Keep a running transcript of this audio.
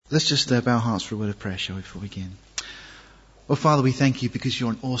Let's just bow our hearts for a word of prayer, shall we, before we begin. Well, Father, we thank you because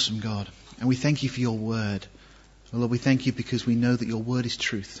you're an awesome God. And we thank you for your word. Well, Lord, we thank you because we know that your word is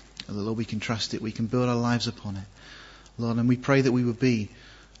truth. And that, Lord, we can trust it. We can build our lives upon it. Lord, and we pray that we would be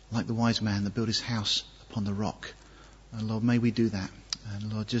like the wise man that built his house upon the rock. And Lord, may we do that.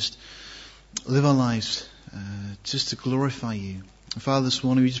 And Lord, just live our lives just to glorify you. And Father, this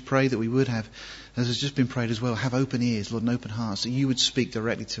morning we just pray that we would have, as has just been prayed as well, have open ears, Lord, and open hearts, that you would speak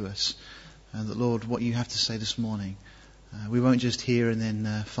directly to us. And that, Lord, what you have to say this morning, we won't just hear and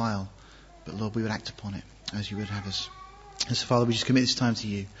then file, but Lord, we would act upon it as you would have us. And so, Father, we just commit this time to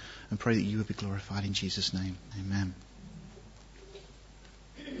you and pray that you would be glorified in Jesus' name. Amen.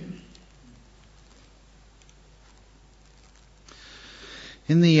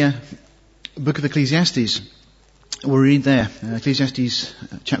 In the book of Ecclesiastes, we'll read there, Ecclesiastes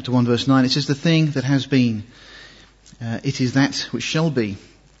chapter 1 verse 9, it says, "The thing that has been, it is that which shall be,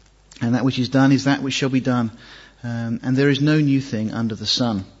 and that which is done is that which shall be done, and there is no new thing under the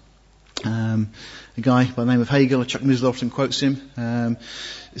sun." A guy by the name of Hegel, Chuck Missler often quotes him.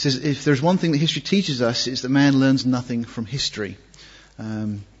 It says, if there's one thing that history teaches us, it's that man learns nothing from history.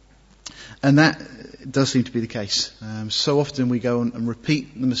 And that does seem to be the case. So often we go and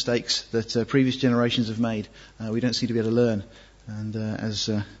repeat the mistakes that previous generations have made. We don't seem to be able to learn. And as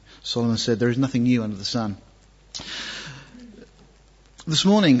Solomon said, there is nothing new under the sun. This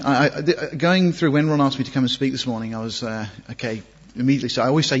morning, going through when Ron asked me to come and speak this morning, I was, immediately. So I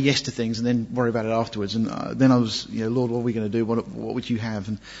always say yes to things and then worry about it afterwards. And then I was, Lord, what are we going to do? What would you have?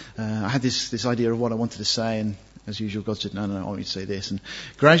 And I had this idea of what I wanted to say, and as usual, God said, no, I want you to say this. And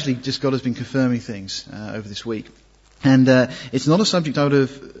gradually, just God has been confirming things over this week. And it's not a subject I would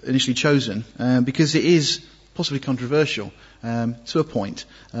have initially chosen because it is possibly controversial to a point,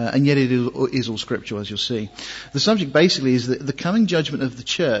 and yet it is all scriptural, as you'll see. The subject basically is the coming judgment of the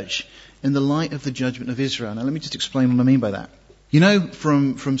church in the light of the judgment of Israel. Now, let me just explain what I mean by that. You know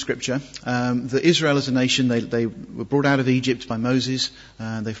from Scripture that Israel as a nation, they were brought out of Egypt by Moses.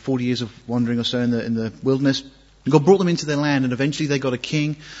 They 40 years of wandering or so in the wilderness. God brought them into their land, and eventually they got a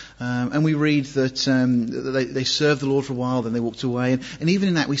king. And we read that they served the Lord for a while, then they walked away. And even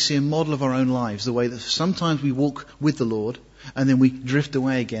in that, we see a model of our own lives, the way that sometimes we walk with the Lord, and then we drift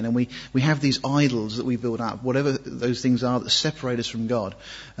away again, and we have these idols that we build up, whatever those things are that separate us from God.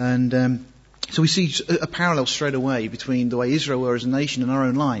 And so we see a parallel straight away between the way Israel were as a nation and our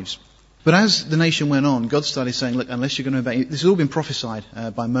own lives. But as the nation went on, God started saying, look, unless you're going to obey, this has all been prophesied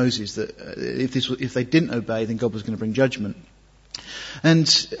by Moses, that if they didn't obey, then God was going to bring judgment. And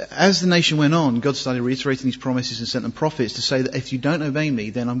as the nation went on, God started reiterating these promises and sent them prophets to say that if you don't obey me,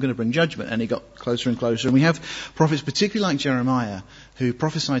 then I'm going to bring judgment. And it got closer and closer. And we have prophets, particularly like Jeremiah, who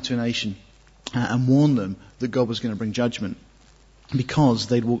prophesied to a nation and warned them that God was going to bring judgment because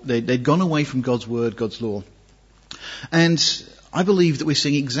they'd gone away from God's word, God's law. And I believe that we're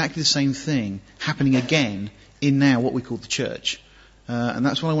seeing exactly the same thing happening again in now what we call the church. And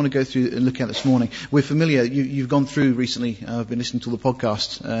that's what I want to go through and look at this morning. We're familiar, you've gone through recently, I've been listening to the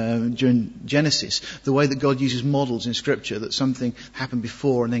podcast during Genesis, the way that God uses models in Scripture, that something happened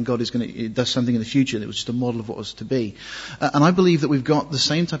before and then God does something in the future that was just a model of what was to be. And I believe that we've got the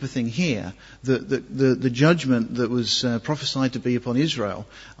same type of thing here, the judgment that was prophesied to be upon Israel,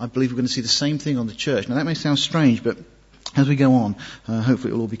 I believe we're going to see the same thing on the church. Now that may sound strange, but as we go on,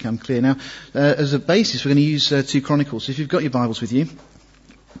 hopefully it will all become clear. Now, as a basis, we're going to use 2 Chronicles. So if you've got your Bibles with you,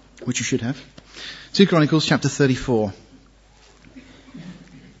 which you should have, 2 Chronicles chapter 34.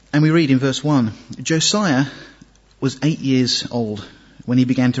 And we read in verse 1, Josiah was 8 years old when he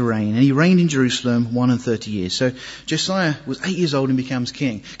began to reign, and he reigned in Jerusalem 31 years. So Josiah was 8 years old and becomes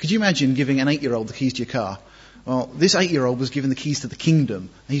king. Could you imagine giving an 8-year-old the keys to your car? Well, this 8-year-old was given the keys to the kingdom,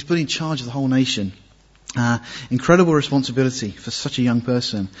 and he's put in charge of the whole nation. Incredible responsibility for such a young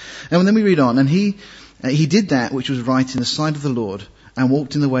person. And then we read on, and he did that which was right in the sight of the Lord, and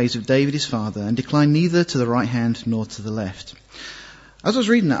walked in the ways of David his father, and declined neither to the right hand nor to the left. As I was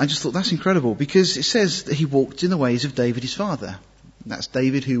reading that, I just thought that's incredible, because it says that he walked in the ways of David his father. And that's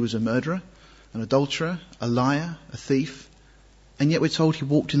David, who was a murderer, an adulterer, a liar, a thief. And yet we're told he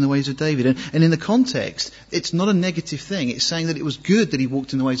walked in the ways of David. And in the context, it's not a negative thing. It's saying that it was good that he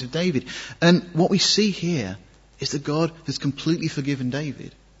walked in the ways of David. And what we see here is that God has completely forgiven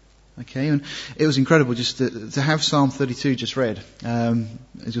David. Okay, and it was incredible just to have Psalm 32 just read,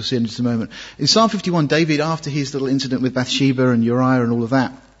 as you'll see in just a moment. In Psalm 51, David, after his little incident with Bathsheba and Uriah and all of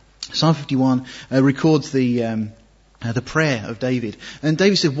that, Psalm 51 records the prayer of David. And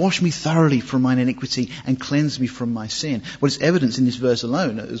David said, wash me thoroughly from mine iniquity and cleanse me from my sin. Well, it's evidence in this verse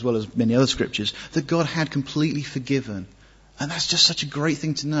alone, as well as many other scriptures, that God had completely forgiven And that's just such a great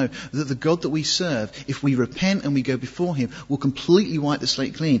thing to know, that the God that we serve, if we repent and we go before him, will completely wipe the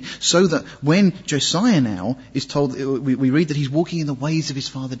slate clean. So that when Josiah now is told, we read that he's walking in the ways of his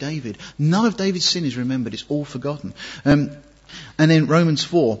father David. None of David's sin is remembered. It's all forgotten. And in Romans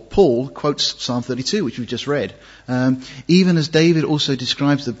 4, Paul quotes Psalm 32, which we've just read. Even as David also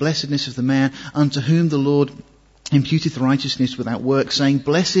describes the blessedness of the man unto whom the Lord imputeth righteousness without works, saying,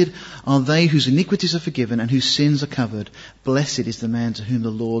 Blessed are they whose iniquities are forgiven and whose sins are covered. Blessed is the man to whom the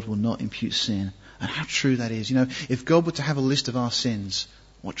Lord will not impute sin. And how true that is. If God were to have a list of our sins,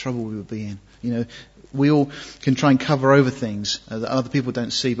 what trouble we would be in. We all can try and cover over things that other people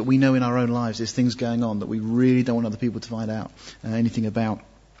don't see, but we know in our own lives there's things going on that we really don't want other people to find out anything about.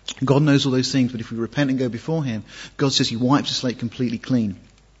 God knows all those things, but if we repent and go before him, God says he wipes the slate completely clean.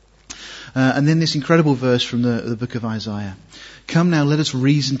 And then this incredible verse from the book of Isaiah. Come now, let us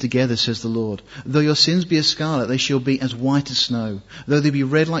reason together, says the Lord. Though your sins be as scarlet, they shall be as white as snow. Though they be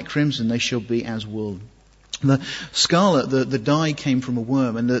red like crimson, they shall be as wool. The scarlet, the dye came from a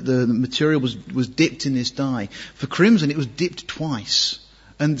worm, and the material was dipped in this dye. For crimson, it was dipped twice.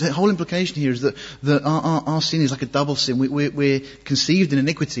 And the whole implication here is that our sin is like a double sin. We're conceived in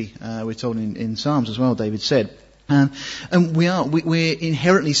iniquity, we're told in Psalms as well, David said. And we're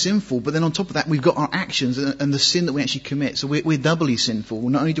inherently sinful, but then on top of that we've got our actions and the sin that we actually commit. So we're doubly sinful.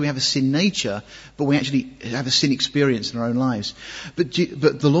 Not only do we have a sin nature, but we actually have a sin experience in our own lives. But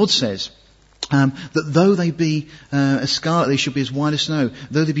the Lord says that though they be as scarlet, they shall be as white as snow.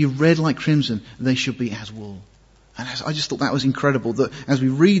 Though they be red like crimson, they shall be as wool. And I just thought that was incredible, that as we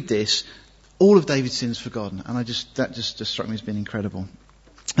read this, all of David's sins forgotten. And that just struck me as being incredible.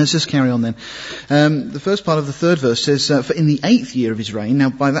 Let's just carry on then. The first part of the third verse says, For in the 8th year of his reign, now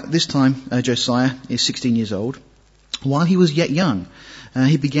by this time Josiah is 16 years old, while he was yet young,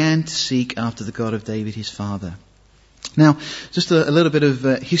 he began to seek after the God of David his father. Now, just a little bit of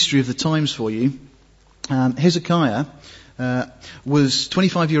history of the times for you. Hezekiah was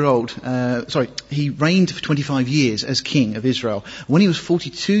 25-year-old. He reigned for 25 years as king of Israel. When he was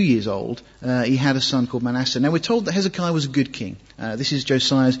 42 years old, he had a son called Manasseh. Now we're told that Hezekiah was a good king. This is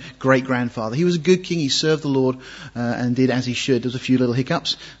Josiah's great-grandfather. He was a good king. He served the Lord and did as he should. There's a few little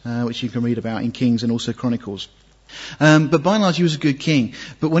hiccups, which you can read about in Kings and also Chronicles. But by and large, he was a good king.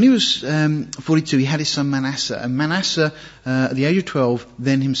 But when he was 42, he had his son Manasseh. And Manasseh, at the age of 12,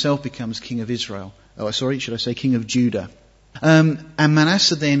 then himself becomes king of Israel. King of Judah. And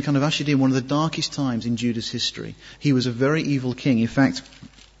Manasseh then kind of ushered in one of the darkest times in Judah's history. He was a very evil king. In fact,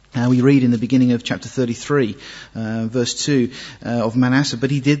 we read in the beginning of chapter 33, verse 2 of Manasseh,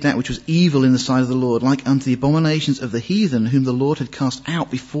 But he did that which was evil in the sight of the Lord, like unto the abominations of the heathen, whom the Lord had cast out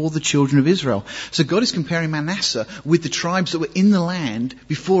before the children of Israel. So God is comparing Manasseh with the tribes that were in the land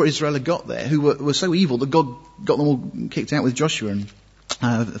before Israel had got there, who were so evil that God got them all kicked out with Joshua and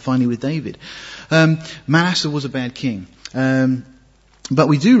finally with David. Manasseh was a bad king. But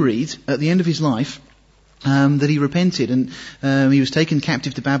we do read at the end of his life that he repented and he was taken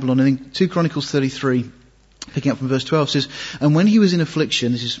captive to Babylon. And in 2 Chronicles 33, picking up from verse 12, says, And when he was in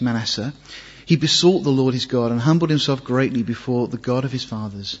affliction, this is Manasseh, he besought the Lord his God and humbled himself greatly before the God of his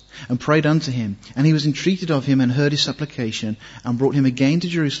fathers and prayed unto him. And he was entreated of him and heard his supplication and brought him again to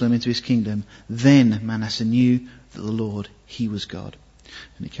Jerusalem into his kingdom. Then Manasseh knew that the Lord, he was God.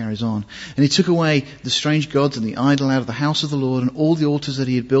 And it carries on. And he took away the strange gods and the idol out of the house of the Lord, and all the altars that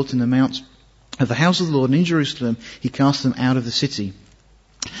he had built in the mounts of the house of the Lord and in Jerusalem, he cast them out of the city.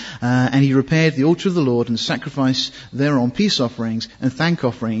 And he repaired the altar of the Lord and sacrificed thereon peace offerings and thank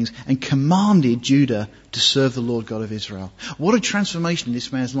offerings, and commanded Judah to serve the Lord God of Israel. What a transformation in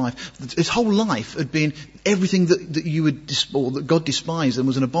this man's life. His whole life had been everything that you would, or that God despised and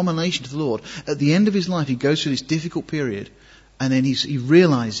was an abomination to the Lord. At the end of his life, he goes through this difficult period. And then he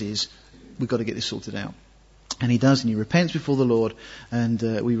realizes, we've got to get this sorted out. And he does, and he repents before the Lord, and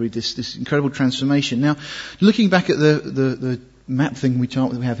we read this incredible transformation. Now, looking back at the map thing we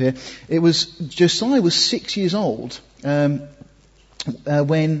have here, Josiah was 6 years old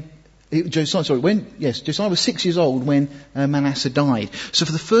Josiah was 6 years old when Manasseh died. So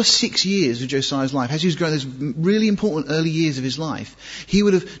for the first 6 years of Josiah's life, as he was growing, those really important early years of his life, he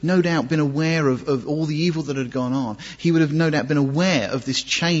would have no doubt been aware of all the evil that had gone on. He would have no doubt been aware of this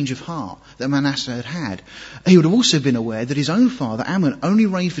change of heart that Manasseh had had. He would have also been aware that his own father, Ammon, only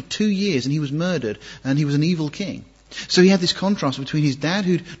reigned for 2 years and he was murdered and he was an evil king. So he had this contrast between his dad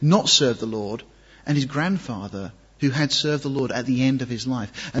who'd not served the Lord and his grandfather who had served the Lord at the end of his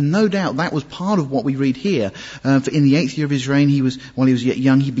life. And no doubt that was part of what we read here. For in the 8th year of his reign, while he was yet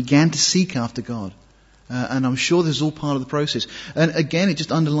young, he began to seek after God. And I'm sure this is all part of the process. And again, it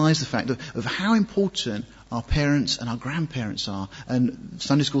just underlines the fact of how important our parents and our grandparents are, and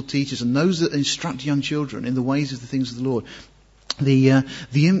Sunday school teachers, and those that instruct young children in the ways of the things of the Lord. The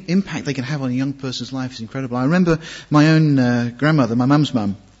impact they can have on a young person's life is incredible. I remember my own grandmother, my mum's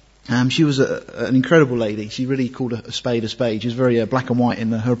mum. She was an incredible lady. She really called a spade a spade. She was very black and white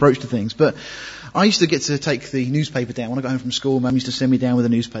in her approach to things. But I used to get to take the newspaper down. When I got home from school, Mum used to send me down with a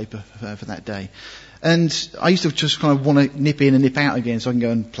newspaper for that day. And I used to just kind of want to nip in and nip out again so I can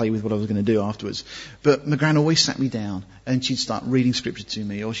go and play with what I was going to do afterwards. But my gran always sat me down and she'd start reading scripture to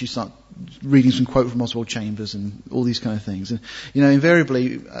me, or she'd start reading some quote from Oswald Chambers and all these kind of things. And,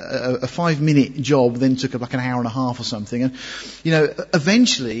 invariably a 5-minute job then took like an hour and a half or something. And,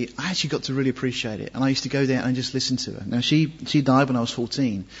 eventually I actually got to really appreciate it. And I used to go down and just listen to her. Now she died when I was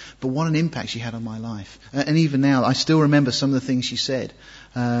 14, but what an impact she had on my life. And even now I still remember some of the things she said.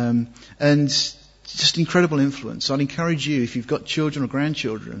 And just incredible influence. So I'd encourage you, if you've got children or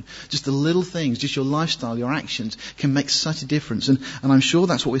grandchildren, just the little things, just your lifestyle, your actions can make such a difference. And I'm sure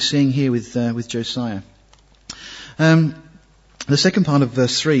that's what we're seeing here with Josiah. The second part of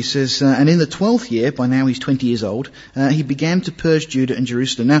verse 3 says, and in the 12th year, by now he's 20 years old, he began to purge Judah and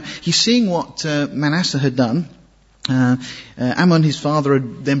Jerusalem. Now, he's seeing what Manasseh had done. Ammon, his father,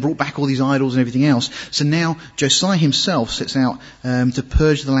 had then brought back all these idols and everything else. So now Josiah himself sets out to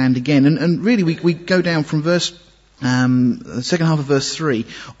purge the land again. And really we go down from the second half of verse 3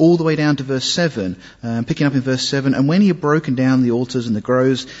 all the way down to verse 7, picking up in verse 7. And when he had broken down the altars and the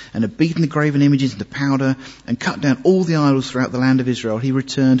groves and had beaten the graven images into powder and cut down all the idols throughout the land of Israel, he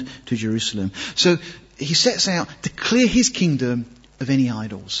returned to Jerusalem. So he sets out to clear his kingdom of any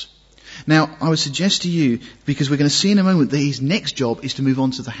idols. Now, I would suggest to you, because we're going to see in a moment that his next job is to move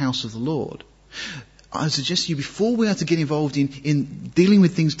on to the house of the Lord. I would suggest to you, before we are to get involved in dealing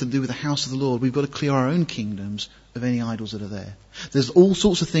with things to do with the house of the Lord, we've got to clear our own kingdoms of any idols that are there. There's all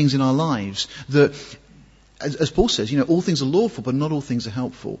sorts of things in our lives that, as Paul says, all things are lawful, but not all things are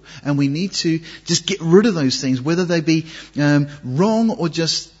helpful. And we need to just get rid of those things, whether they be wrong or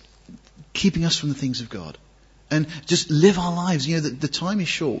just keeping us from the things of God. And just live our lives. The time is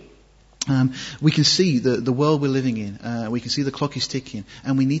short. We can see the world we're living in. We can see the clock is ticking,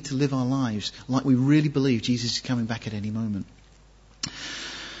 and we need to live our lives like we really believe Jesus is coming back at any moment.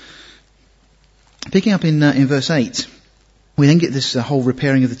 Picking up in verse 8, we then get this whole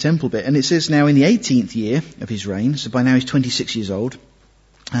repairing of the temple bit, and it says now in the 18th year of his reign, so by now he's 26 years old,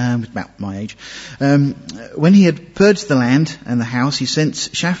 about my age, when he had purged the land and the house, he sent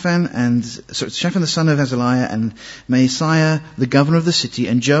Shaphan the son of Azaliah, and Maaseiah the governor of the city,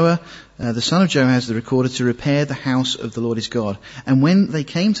 and Joah the son of Joahaz the recorder, to repair the house of the Lord his God. And when they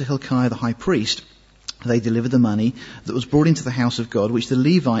came to Hilkiah the high priest, they delivered the money that was brought into the house of God, which the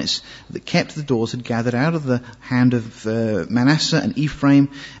Levites that kept the doors had gathered out of the hand of Manasseh and Ephraim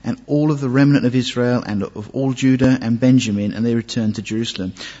and all of the remnant of Israel and of all Judah and Benjamin, and they returned to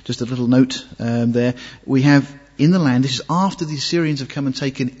Jerusalem. Just a little note there. We have in the land, this is after the Assyrians have come and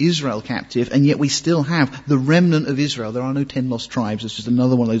taken Israel captive, and yet we still have the remnant of Israel. There are no 10 lost tribes. It's just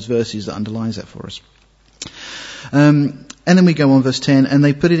another one of those verses that underlines that for us. And then we go on, verse 10, and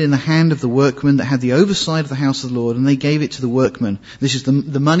they put it in the hand of the workmen that had the oversight of the house of the Lord, and they gave it to the workmen. This is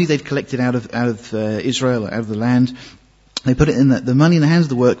the money they'd collected out of Israel, out of the land. They put it in the money in the hands of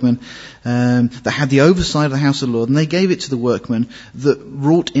the workmen that had the oversight of the house of the Lord, and they gave it to the workmen that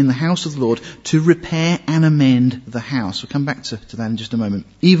wrought in the house of the Lord to repair and amend the house. We'll come back to that in just a moment.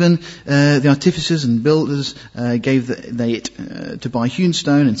 Even the artificers and builders gave it to buy hewn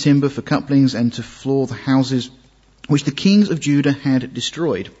stone and timber for couplings and to floor the houses which the kings of Judah had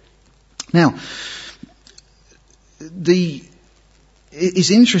destroyed. Now, it's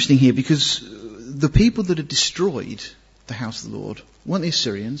interesting here because the people that had destroyed the house of the Lord weren't the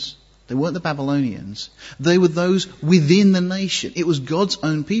Assyrians, they weren't the Babylonians, they were those within the nation. It was God's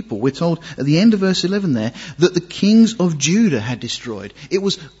own people. We're told at the end of verse 11 there that the kings of Judah had destroyed. It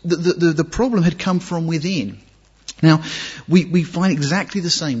was the problem had come from within. Now, we find exactly the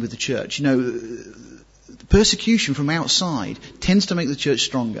same with the church. Persecution from outside tends to make the church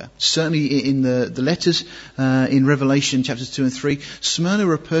stronger. Certainly in the letters in Revelation chapters 2 and 3, Smyrna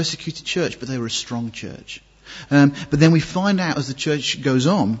were a persecuted church, but they were a strong church. But then we find out as the church goes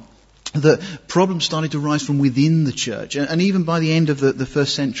on that problems started to rise from within the church. And even by the end of the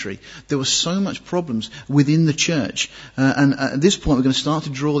first century, there were so much problems within the church. And at this point, we're going to start to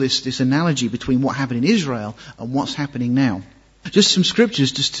draw this analogy between what happened in Israel and what's happening now. Just some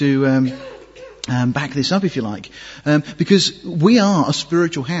scriptures just to back this up, if you like, because we are a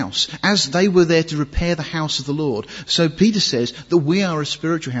spiritual house, as they were there to repair the house of the Lord. So Peter says that we are a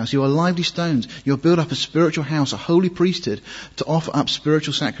spiritual house. You are lively stones. You are built up a spiritual house, a holy priesthood, to offer up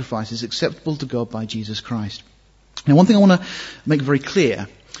spiritual sacrifices acceptable to God by Jesus Christ. Now, one thing I want to make very clear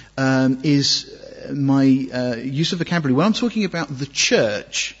is my use of vocabulary. When I'm talking about the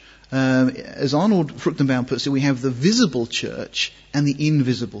church, as Arnold Fruchtenbaum puts it, we have the visible church and the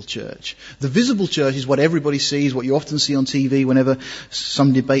invisible church. The visible church is what everybody sees, what you often see on TV whenever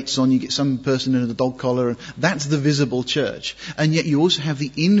some debate's on, you get some person in a dog collar, and that's the visible church. And yet you also have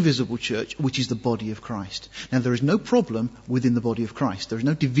the invisible church, which is the body of Christ. Now, there is no problem within the body of Christ. There is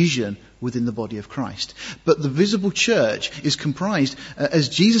no division within the body of Christ. But the visible church is comprised, as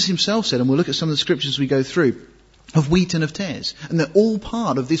Jesus himself said, and we'll look at some of the scriptures as we go through, of wheat and of tares. And they're all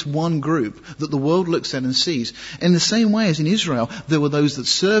part of this one group that the world looks at and sees. In the same way as in Israel, there were those that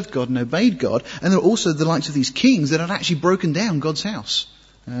served God and obeyed God, and there are also the likes of these kings that had actually broken down God's house.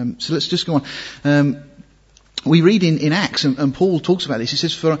 So let's just go on. We read in Acts, and Paul talks about this. He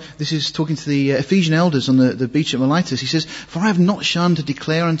says, this is talking to the Ephesian elders on the beach at Miletus. He says, "For I have not shunned to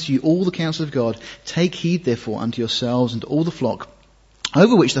declare unto you all the counsel of God. Take heed therefore unto yourselves and to all the flock,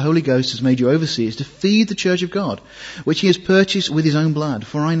 over which the Holy Ghost has made you overseers, to feed the church of God, which he has purchased with his own blood.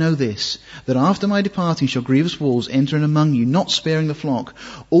 For I know this, that after my departing shall grievous wolves enter in among you, not sparing the flock.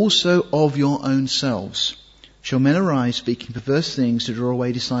 Also of your own selves shall men arise, speaking perverse things, to draw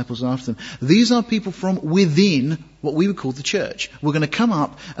away disciples after them." These are people from within what we would call the church. We're going to come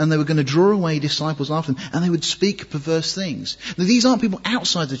up and they were going to draw away disciples after them, and they would speak perverse things. Now, these aren't people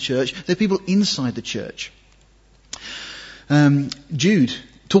outside the church, they're people inside the church. Jude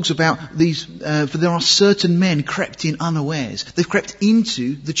talks about these, for there are certain men crept in unawares. They've crept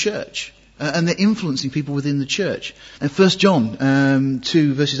into the church, and they're influencing people within the church. And 1 John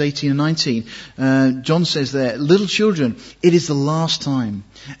 2 verses 18 and 19, John says there, "Little children, it is the last time.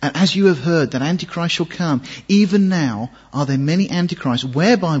 And as you have heard that Antichrist shall come, even now are there many Antichrists,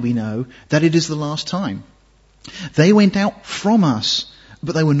 whereby we know that it is the last time. They went out from us,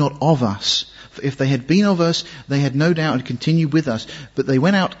 but they were not of us. For if they had been of us, they had no doubt continued with us. But they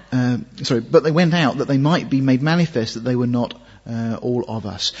went out, that they might be made manifest that they were not all of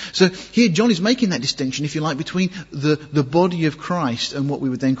us." So here John is making that distinction, if you like, between the body of Christ and what we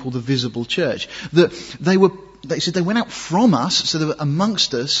would then call the visible church. That they said they went out from us, so they were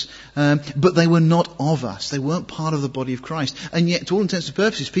amongst us, but they were not of us. They weren't part of the body of Christ. And yet, to all intents and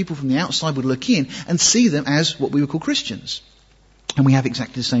purposes, people from the outside would look in and see them as what we would call Christians. And we have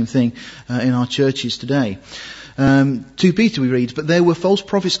exactly the same thing in our churches today. 2 Peter we read, "But there were false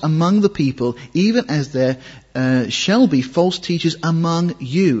prophets among the people, even as there shall be false teachers among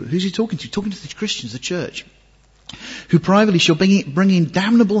you." Who's he talking to? Talking to the Christians, the church. "Who privately shall bring in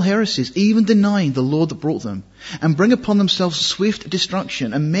damnable heresies, even denying the Lord that brought them, and bring upon themselves swift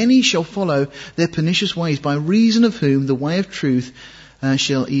destruction. And many shall follow their pernicious ways, by reason of whom the way of truth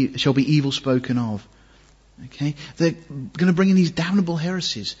shall be evil spoken of." Okay, they're going to bring in these damnable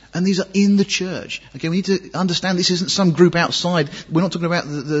heresies, and these are in the church. Okay, we need to understand this isn't some group outside. We're not talking about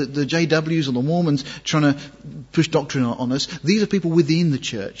the JWs or the Mormons trying to push doctrine on us. These are people within the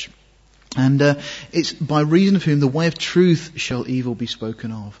church, and it's by reason of whom the way of truth shall evil be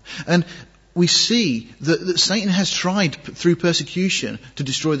spoken of. And we see that Satan has tried through persecution to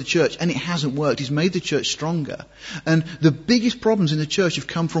destroy the church, and it hasn't worked. He's made the church stronger. And the biggest problems in the church have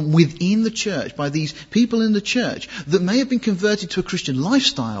come from within the church, by these people in the church that may have been converted to a Christian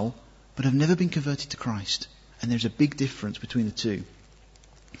lifestyle, but have never been converted to Christ. And there's a big difference between the two.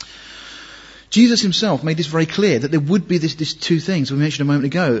 Jesus himself made this very clear, that there would be this two things we mentioned a moment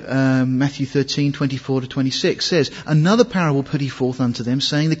ago. Matthew 13:24-26 says, "Another parable put he forth unto them,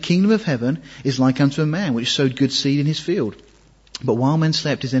 saying, The kingdom of heaven is like unto a man which sowed good seed in his field. But while men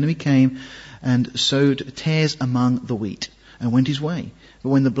slept, his enemy came and sowed tares among the wheat, and went his way.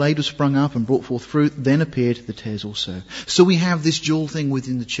 But when the blade was sprung up and brought forth fruit, then appeared the tares also." So we have this dual thing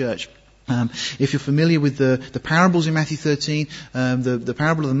within the church. If you're familiar with the parables in Matthew 13, the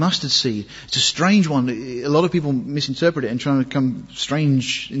parable of the mustard seed, it's a strange one. A lot of people misinterpret it and try to come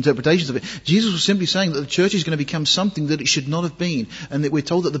strange interpretations of it. Jesus was simply saying that the church is going to become something that it should not have been, and that we're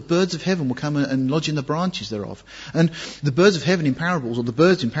told that the birds of heaven will come and lodge in the branches thereof. And the birds of heaven in parables, or the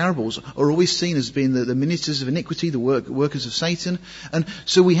birds in parables, are always seen as being the ministers of iniquity, the workers of Satan. And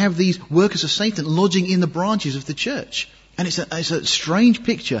so we have these workers of Satan lodging in the branches of the church. And it's a strange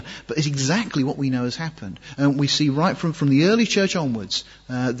picture, but it's exactly what we know has happened. And we see right from the early church onwards,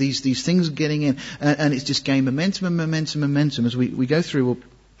 these things getting in, and it's just gained momentum as we go through.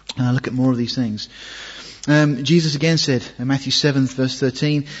 We'll look at more of these things. Jesus again said in Matthew 7 verse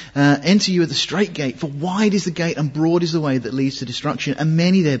 13, enter you at the straight gate, for wide is the gate and broad is the way that leads to destruction, and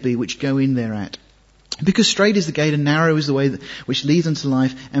many there be which go in thereat. Because straight is the gate and narrow is the way which leads unto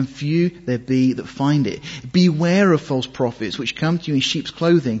life, and few there be that find it. Beware of false prophets which come to you in sheep's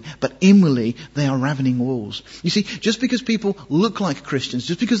clothing, but inwardly they are ravening wolves. You see, just because people look like Christians,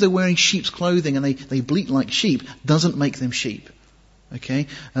 just because they're wearing sheep's clothing and they bleat like sheep, doesn't make them sheep. Okay?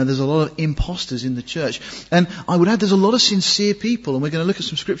 There's a lot of imposters in the church. And I would add there's a lot of sincere people, and we're going to look at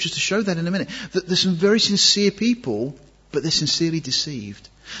some scriptures to show that in a minute, that there's some very sincere people, but they're sincerely deceived.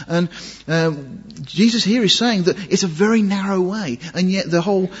 And Jesus here is saying that it's a very narrow way, and yet the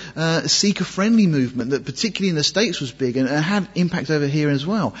whole seeker-friendly movement that particularly in the States was big and had impact over here as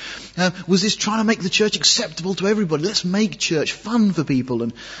well, was this trying to make the church acceptable to everybody. Let's make church fun for people.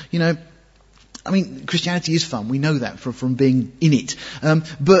 And, you know, I mean, Christianity is fun. We know that from being in it.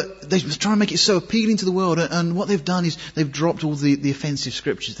 But they're trying to make it so appealing to the world. And what they've done is they've dropped all the offensive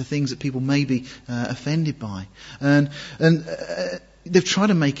scriptures, the things that people may be offended by. And they've tried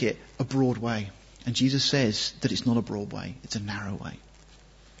to make it a broad way. And Jesus says that it's not a broad way. It's a narrow way.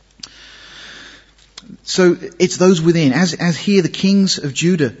 So it's those within. As here the kings of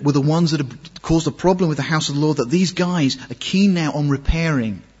Judah were the ones that have caused a problem with the house of the Lord, that these guys are keen now on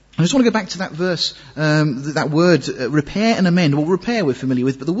repairing. I just want to go back to that verse, that word, repair and amend. Well, repair we're familiar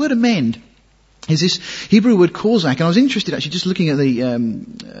with, but the word amend is this Hebrew word kozak. And I was interested actually just looking at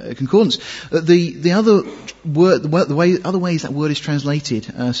the concordance. The other word, other ways that word is translated,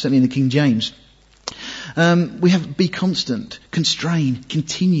 certainly in the King James. We have be constant, constrain,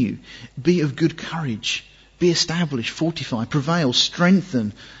 continue, be of good courage, be established, fortify, prevail,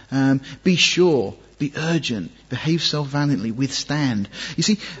 strengthen, be sure, be urgent, behave self-valiantly, withstand. You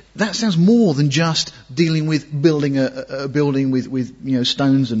see, that sounds more than just dealing with building a building with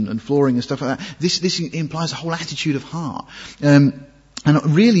stones and flooring and stuff like that. This implies a whole attitude of heart.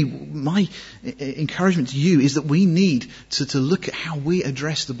 And really, my encouragement to you is that we need to look at how we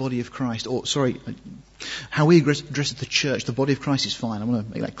address the body of Christ, how we address the church. The body of Christ is fine. I want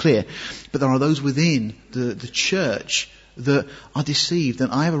to make that clear. But there are those within the church that are deceived,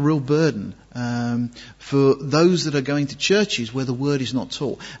 and I have a real burden for those that are going to churches where the word is not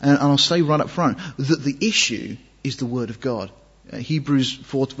taught. And I'll say right up front that the issue is the word of God. Hebrews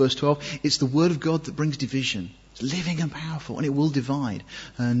 4 verse 12, it's the word of God that brings division. It's living and powerful, and it will divide.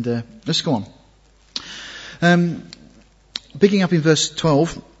 And let's go on. Picking up in verse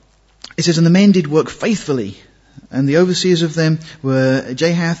 12, it says, and the men did work faithfully, and the overseers of them were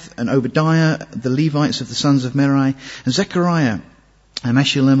Jahath and Obadiah, the Levites of the sons of Merari, and Zechariah and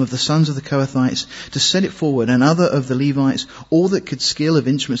Meshullam of the sons of the Kohathites, to set it forward, and other of the Levites, all that could skill of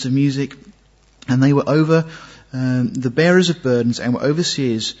instruments of music. And they were over the bearers of burdens, and were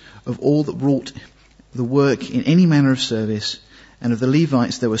overseers of all that wrought the work in any manner of service. And of the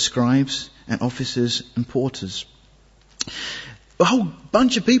Levites there were scribes and officers and porters. A whole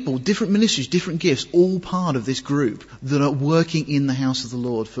bunch of people, different ministries, different gifts, all part of this group that are working in the house of the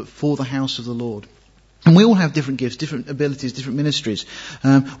Lord, for the house of the Lord. And we all have different gifts, different abilities, different ministries.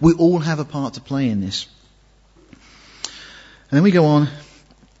 We all have a part to play in this. And then we go on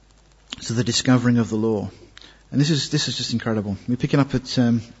to the discovering of the law. And this is just incredible. We're picking up at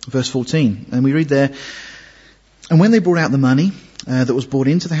verse 14, and we read there, and when they brought out the money that was brought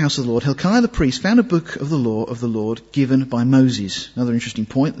into the house of the Lord, Hilkiah the priest found a book of the law of the Lord given by Moses. Another interesting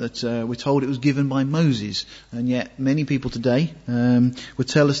point, that we're told it was given by Moses. And yet many people today would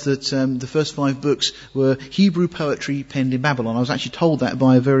tell us that the first 5 books were Hebrew poetry penned in Babylon. I was actually told that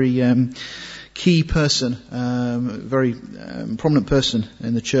by a very key person, very prominent person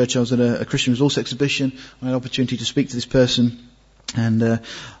in the church. I was at a Christian Resource exhibition. I had an opportunity to speak to this person. And I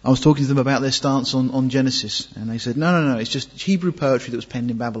was talking to them about their stance on Genesis, and they said, no, it's just Hebrew poetry that was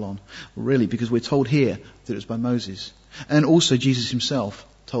penned in Babylon. Well, really, because we're told here that it was by Moses. And also Jesus himself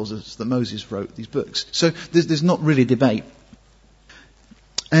tells us that Moses wrote these books. So there's not really a debate.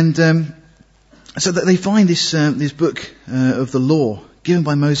 And so that they find this book of the law given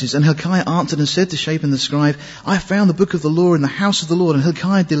by Moses. And Hilkiah answered and said to Shaphan the scribe, I have found the book of the law in the house of the Lord. And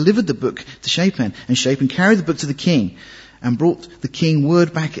Hilkiah delivered the book to Shaphan, and Shaphan carried the book to the king, and brought the king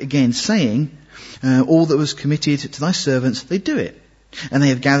word back again, saying, all that was committed to thy servants, they do it. And they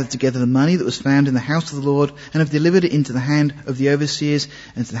have gathered together the money that was found in the house of the Lord, and have delivered it into the hand of the overseers,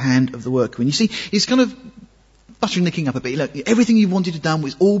 and to the hand of the workmen. You see, he's kind of buttering the king up a bit. Look, everything you wanted to done,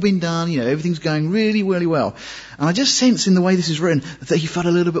 it's all been done, everything's going really, really well. And I just sense in the way this is written that he felt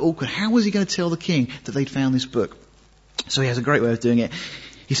a little bit awkward. How was he going to tell the king that they'd found this book? So he has a great way of doing it.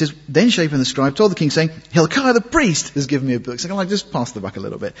 he says, then Shaphan the scribe told the king, saying, Hilkiah the priest has given me a book. So I'm like, just pass the buck a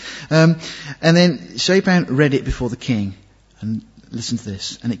little bit. And then Shaphan read it before the king. And listen to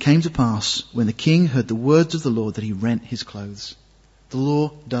this. And it came to pass, when the king heard the words of the Lord, that he rent his clothes. The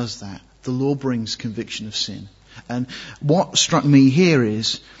law does that. The law brings conviction of sin. And what struck me here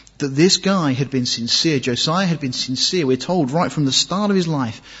is that this guy had been sincere. Josiah had been sincere. We're told right from the start of his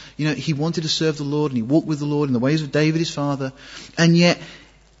life, he wanted to serve the Lord and he walked with the Lord in the ways of David, his father. And yet,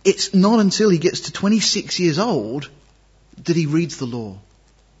 it's not until he gets to 26 years old that he reads the law.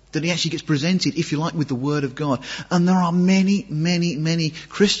 That he actually gets presented, if you like, with the Word of God. And there are many, many, many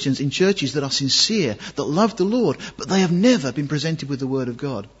Christians in churches that are sincere, that love the Lord, but they have never been presented with the Word of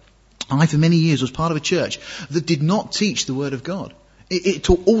God. I, for many years, was part of a church that did not teach the Word of God. It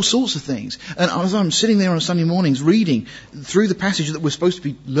taught all sorts of things. And as I'm sitting there on Sunday mornings reading through the passage that we're supposed to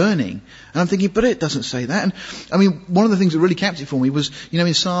be learning, and I'm thinking, but it doesn't say that. And I mean, one of the things that really captured it for me was,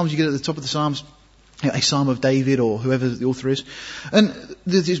 in Psalms, you get at the top of the Psalms, a Psalm of David or whoever the author is. And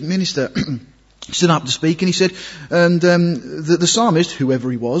this minister stood up to speak and he said, and the psalmist,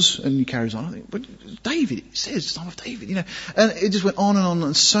 whoever he was, and he carries on, I think, but David, it says Psalm of David, And it just went on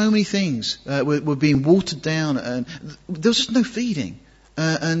and so many things were being watered down and there was just no feeding.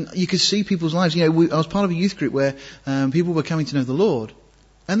 And you could see people's lives. I was part of a youth group where people were coming to know the Lord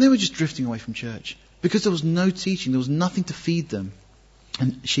and they were just drifting away from church because there was no teaching, there was nothing to feed them.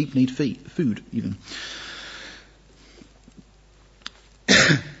 And sheep need food, even.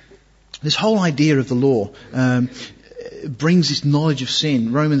 This whole idea of the law brings this knowledge of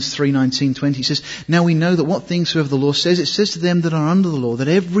sin. Romans 3:19-20 says, now we know that what things soever the law says, it says to them that are under the law, that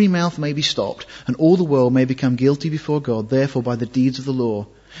every mouth may be stopped, and all the world may become guilty before God. Therefore, by the deeds of the law,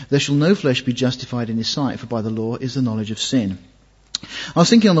 there shall no flesh be justified in his sight, for by the law is the knowledge of sin. I was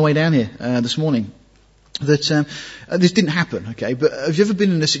thinking on the way down here this morning, that this didn't happen, okay? But have you ever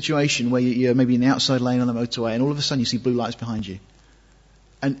been in a situation where you're maybe in the outside lane on the motorway and all of a sudden you see blue lights behind you?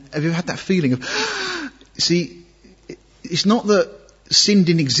 And have you ever had that feeling of, see, it's not that sin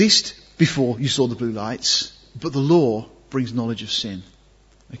didn't exist before you saw the blue lights, but the law brings knowledge of sin.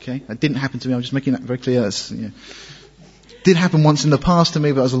 Okay? That didn't happen to me. I'm just making that very clear. Did happen once in the past to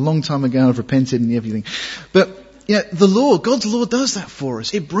me, but it was a long time ago. I've repented and everything. But the law, God's law does that for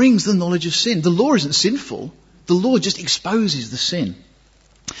us. It brings the knowledge of sin. The law isn't sinful. The law just exposes the sin.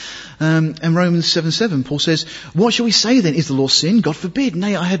 And Romans 7:7, Paul says, what shall we say then? Is the law sin? God forbid.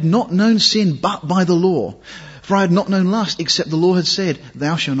 Nay, I had not known sin but by the law. For I had not known lust except the law had said,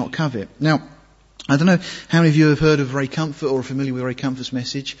 thou shalt not covet. Now, I don't know how many of you have heard of Ray Comfort or are familiar with Ray Comfort's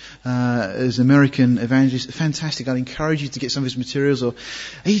message as an American evangelist. Fantastic. I'd encourage you to get some of his materials.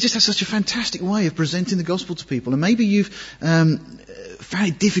 He just has such a fantastic way of presenting the gospel to people. And maybe you've found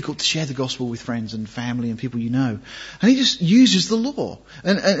it difficult to share the gospel with friends and family and people you know. And he just uses the law.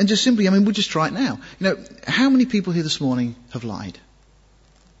 And just simply, we'll just try it now. How many people here this morning have lied?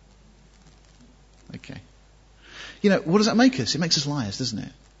 Okay. What does that make us? It makes us liars, doesn't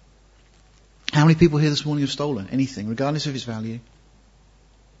it? How many people here this morning have stolen anything, regardless of its value?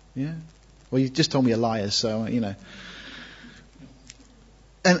 Yeah? Well, you just told me a liar, so, And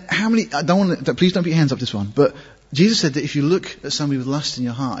how many, please don't put your hands up this one, but Jesus said that if you look at somebody with lust in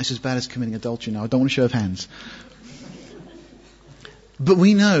your heart, it's as bad as committing adultery. Now, I don't want a show of hands. But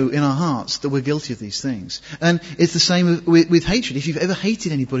we know in our hearts that we're guilty of these things. And it's the same with hatred. If you've ever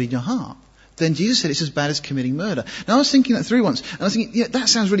hated anybody in your heart, then Jesus said it's as bad as committing murder. Now I was thinking that through once, and I was thinking, that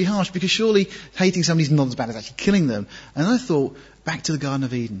sounds really harsh because surely hating somebody is not as bad as actually killing them. And I thought back to the Garden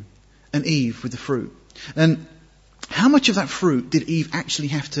of Eden and Eve with the fruit. And how much of that fruit did Eve actually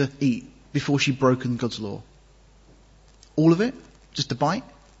have to eat before she broken God's law? All of it? Just a bite?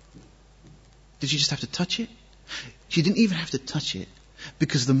 Did she just have to touch it? She didn't even have to touch it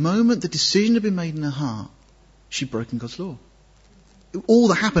because the moment the decision had been made in her heart, she'd broken God's law. All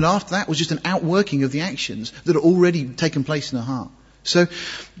that happened after that was just an outworking of the actions that had already taken place in her heart. So,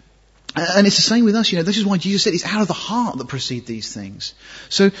 and it's the same with us, this is why Jesus said it's out of the heart that proceed these things.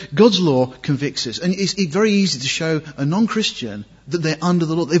 So God's law convicts us. And it's very easy to show a non-Christian that they're under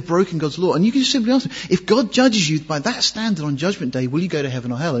the law, they've broken God's law. And you can just simply ask them, if God judges you by that standard on Judgment Day, will you go to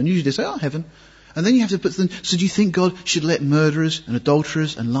heaven or hell? And usually they say, heaven. And then you have to put them, so do you think God should let murderers and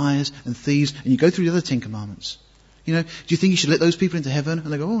adulterers and liars and thieves, and you go through the other 10 commandments. Do you think you should let those people into heaven?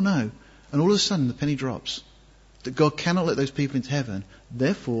 And they go, oh no. And all of a sudden the penny drops. That God cannot let those people into heaven.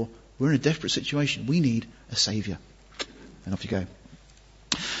 Therefore, we're in a desperate situation. We need a saviour. And off you go.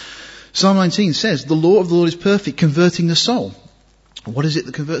 Psalm 19 says, the law of the Lord is perfect, converting the soul. What is it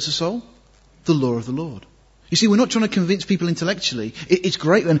that converts the soul? The law of the Lord. You see, we're not trying to convince people intellectually. It's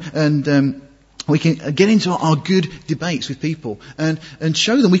great and We can get into our good debates with people and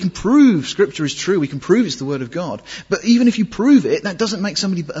show them we can prove Scripture is true. We can prove it's the Word of God. But even if you prove it, that doesn't make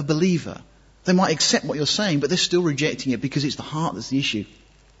somebody a believer. They might accept what you're saying, but they're still rejecting it because it's the heart that's the issue.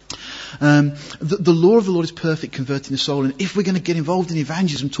 The law of the Lord is perfect, converting the soul. And if we're going to get involved in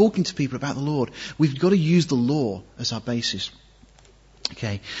evangelism, talking to people about the Lord, we've got to use the law as our basis.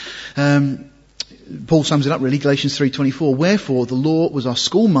 Okay. Paul sums it up really, Galatians 3:24. Wherefore the law was our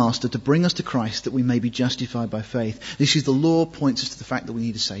schoolmaster to bring us to Christ, that we may be justified by faith. This is the law points us to the fact that we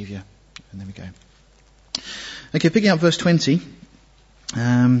need a saviour. And there we go. Okay, picking up verse 20.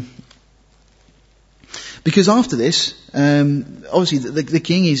 Because after this, obviously the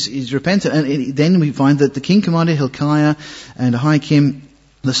king is repentant, and then we find that the king commanded Hilkiah and Ahikam,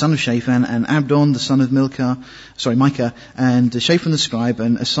 the son of Shaphan, and Abdon, the son of Micah, and Shaphan the scribe,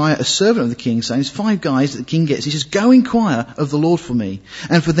 and Asaiah, a servant of the king, saying, there's 5 guys that the king gets. He says, go inquire of the Lord for me,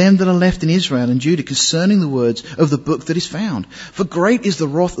 and for them that are left in Israel and Judah, concerning the words of the book that is found. For great is the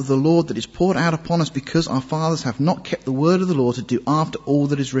wrath of the Lord that is poured out upon us, because our fathers have not kept the word of the Lord to do after all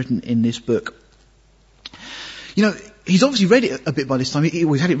that is written in this book. You know, he's obviously read it a bit by this time.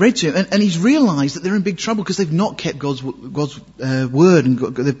 He's had it read to him, and he's realised that they're in big trouble because they've not kept God's word, and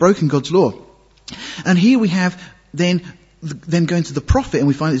they've broken God's law. And here we have them going to the prophet, and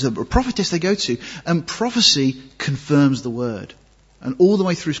we find it's a prophetess they go to, and prophecy confirms the word. And all the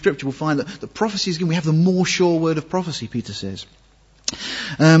way through Scripture we'll find that the prophecy is given. We have the more sure word of prophecy, Peter says.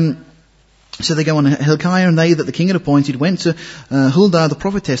 So they go on. Hilkiah and they that the king had appointed went to Huldah the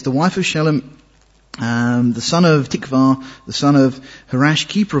prophetess, the wife of Shallum, the son of Tikvah, the son of Harash,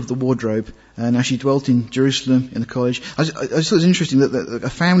 keeper of the wardrobe. Now she dwelt in Jerusalem in the college. I just thought it was interesting that a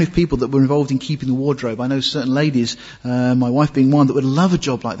family of people that were involved in keeping the wardrobe. I know certain ladies, my wife being one, that would love a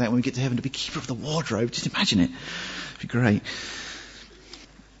job like that when we get to heaven, to be keeper of the wardrobe. Just imagine it. It'd be great.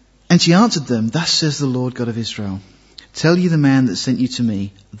 And she answered them, thus says the Lord God of Israel, tell ye the man that sent you to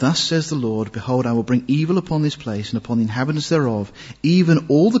me, thus says the Lord, behold, I will bring evil upon this place and upon the inhabitants thereof, even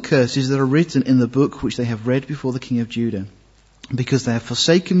all the curses that are written in the book which they have read before the king of Judah. Because they have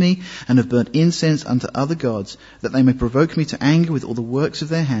forsaken me and have burnt incense unto other gods, that they may provoke me to anger with all the works of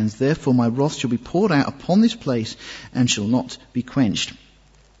their hands. Therefore my wrath shall be poured out upon this place and shall not be quenched.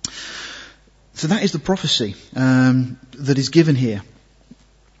 So that is the prophecy that is given here.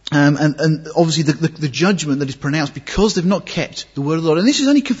 And obviously the judgment that is pronounced because they've not kept the word of the Lord. And this is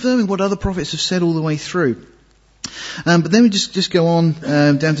only confirming what other prophets have said all the way through. But then we just go on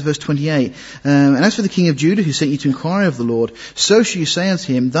down to verse 28. And as for the king of Judah who sent you to inquire of the Lord, so shall you say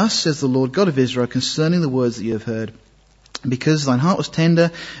unto him, thus says the Lord God of Israel concerning the words that you have heard. Because thine heart was tender,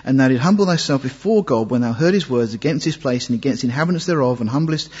 and thou did humble thyself before God when thou heard his words against this place and against the inhabitants thereof, and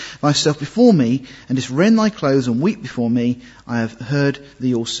humblest thyself before me, and didst rend thy clothes and weep before me, I have heard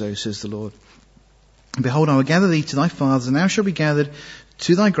thee also, says the Lord. And behold, I will gather thee to thy fathers, and thou shalt be gathered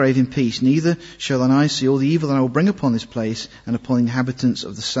to thy grave in peace. Neither shall thine eyes see all the evil that I will bring upon this place, and upon the inhabitants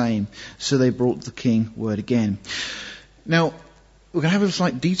of the same. So they brought the king word again. Now, we're going to have a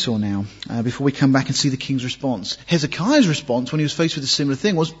slight detour now before we come back and see the king's response. Hezekiah's response when he was faced with a similar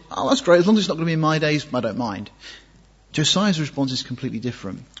thing was, oh, that's great, as long as it's not going to be in my days, I don't mind. Josiah's response is completely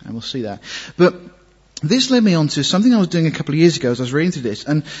different, and we'll see that. But this led me on to something I was doing a couple of years ago as I was reading through this,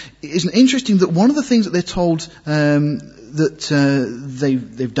 and it's interesting that one of the things that they're told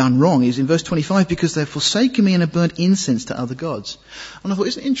they've done wrong is in verse 25, because they've forsaken me and have burnt incense to other gods. And I thought,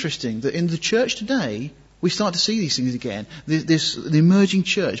 isn't it interesting that in the church today, we start to see these things again. The emerging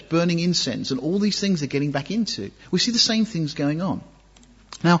church, burning incense, and all these things they're getting back into. We see the same things going on.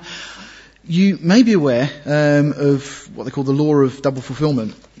 Now, you may be aware of what they call the law of double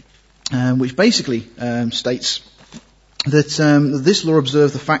fulfillment, which basically states that this law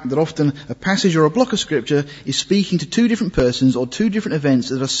observes the fact that often a passage or a block of scripture is speaking to 2 different persons or 2 different events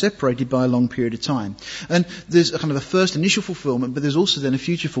that are separated by a long period of time. And there's a kind of a first initial fulfillment, but there's also then a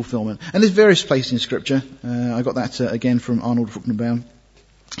future fulfillment. And there's various places in scripture. I got that again from Arnold Fruchtenbaum.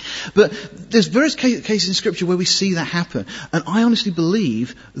 But there's various cases in scripture where we see that happen. And I honestly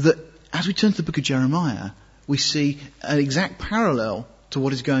believe that as we turn to the book of Jeremiah, we see an exact parallel to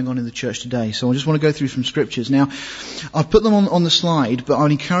what is going on in the church today. So I just want to go through some scriptures. Now, I've put them on the slide, but I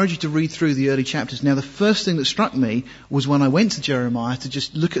would encourage you to read through the early chapters. Now, the first thing that struck me was when I went to Jeremiah to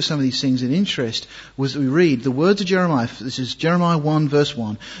just look at some of these things in interest, was that we read the words of Jeremiah. This is Jeremiah 1 verse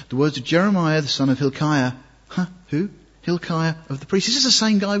 1. The words of Jeremiah, the son of Hilkiah. Who? Hilkiah of the priest. This is the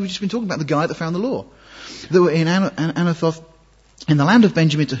same guy we've just been talking about, the guy that found the law. That were in Anathoth, in the land of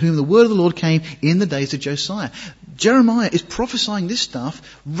Benjamin, to whom the word of the Lord came in the days of Josiah. Jeremiah is prophesying this stuff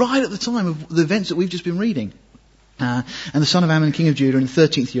right at the time of the events that we've just been reading. And the son of Ammon, king of Judah, in the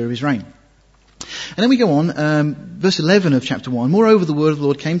 13th year of his reign. And then we go on, verse 11 of chapter 1. Moreover, the word of the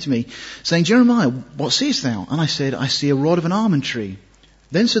Lord came to me, saying, Jeremiah, what seest thou? And I said, I see a rod of an almond tree.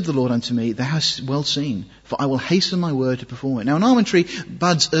 Then said the Lord unto me, thou hast well seen, for I will hasten my word to perform it. Now, an almond tree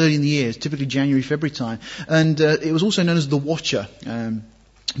buds early in the year, typically January, February time. And it was also known as the watcher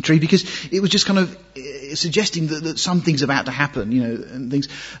tree, because it was just kind of suggesting that something's about to happen, and things.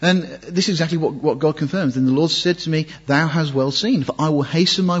 And this is exactly what God confirms. Then the Lord said to me, thou hast well seen, for I will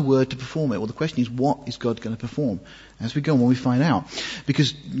hasten my word to perform it. Well, the question is, what is God going to perform? As we go on, we find out.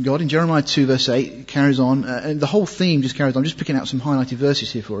 Because God in Jeremiah 2 verse 8 carries on, and the whole theme just carries on. I'm just picking out some highlighted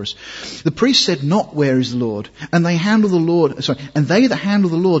verses here for us. The priest said not, where is the Lord? And they that handle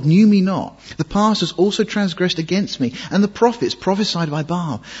the Lord knew me not. The pastors also transgressed against me, and the prophets prophesied by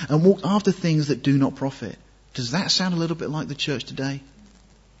Baal, and walked after things that do not profit. Does that sound a little bit like the church today?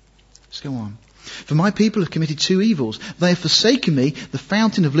 Let's go on. For my people have committed two evils. They have forsaken me, the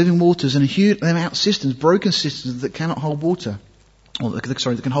fountain of living waters, and hewed them out cisterns, broken cisterns that cannot hold water.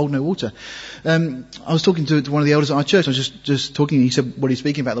 That can hold no water. I was talking to one of the elders at our church. I was just talking. He said what he's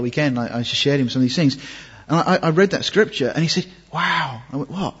speaking about the weekend. I just shared him some of these things. And I read that scripture, and he said, wow. I went,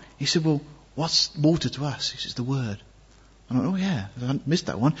 what? He said, well, what's water to us? He says, the word. I went, oh yeah, I missed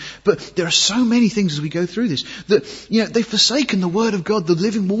that one. But there are so many things as we go through this that, they've forsaken the word of God, the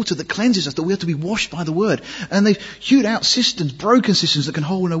living water that cleanses us, that we have to be washed by the word. And they've hewed out cisterns, broken cisterns that can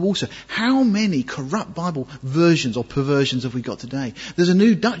hold no water. How many corrupt Bible versions or perversions have we got today? There's a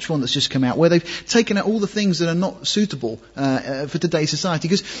new Dutch one that's just come out where they've taken out all the things that are not suitable for today's society.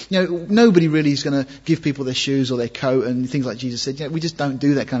 Because, nobody really is going to give people their shoes or their coat and things like Jesus said. We just don't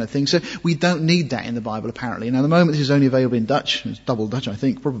do that kind of thing. So we don't need that in the Bible, apparently. Now, at the moment, this is only available in Dutch. It's double Dutch, I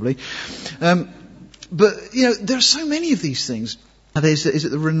think, probably. But, there are so many of these things. Is it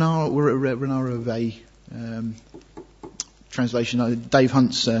the Renaro Vey translation? Dave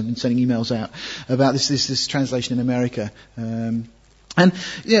Hunt's been sending emails out about this translation in America. And,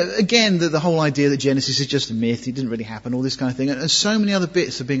 again, the whole idea that Genesis is just a myth, it didn't really happen, all this kind of thing. And so many other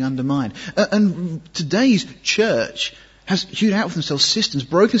bits are being undermined. And today's church has hewed out for themselves cisterns,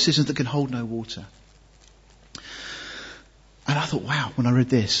 broken cisterns that can hold no water. And I thought, wow, when I read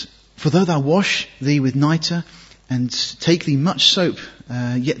this, for though thou wash thee with nitre and take thee much soap,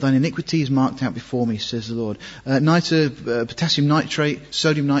 yet thine iniquity is marked out before me, says the Lord. Nitre, potassium nitrate,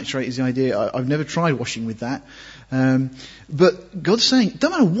 sodium nitrate is the idea. I've never tried washing with that. But God's saying,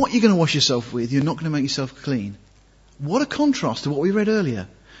 don't matter what you're going to wash yourself with, you're not going to make yourself clean. What a contrast to what we read earlier.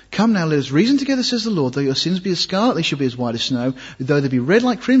 Come now, let us reason together, says the Lord. Though your sins be as scarlet, they shall be as white as snow. Though they be red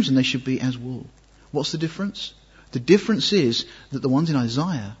like crimson, they should be as wool. What's the difference? The difference is that the ones in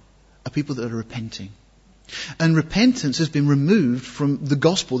Isaiah are people that are repenting. And repentance has been removed from the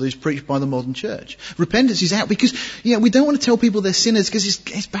gospel that is preached by the modern church. Repentance is out because, we don't want to tell people they're sinners because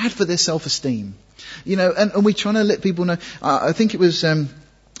it's bad for their self-esteem. And we're trying to let people know. I think it was, I'm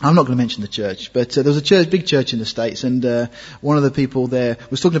not going to mention the church, but there was a big church in the States, and one of the people there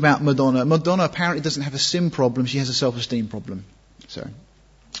was talking about Madonna. Madonna apparently doesn't have a sin problem, she has a self-esteem problem. So,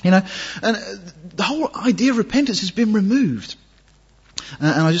 and the whole idea of repentance has been removed.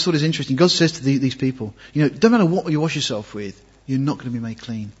 And I just thought it was interesting. God says to these people, don't matter what you wash yourself with, you're not going to be made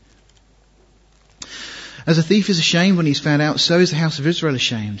clean. As a thief is ashamed when he's found out, so is the house of Israel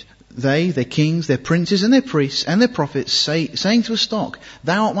ashamed. They, their kings, their princes, and their priests, and their prophets, saying to a stock,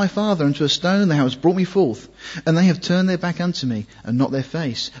 Thou art my father, and to a stone thou hast brought me forth. And they have turned their back unto me, and not their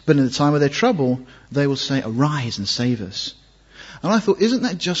face. But in the time of their trouble, they will say, Arise and save us. And I thought, isn't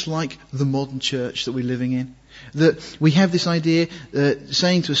that just like the modern church that we're living in? That we have this idea,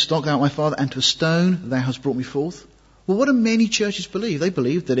 saying to a stock, Thou art my father, and to a stone, Thou hast brought me forth. Well, what do many churches believe? They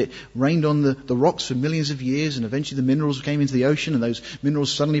believe that it rained on the rocks for millions of years, and eventually the minerals came into the ocean, and those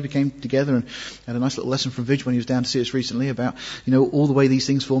minerals suddenly became together. And I had a nice little lesson from Vidge when he was down to see us recently about, all the way these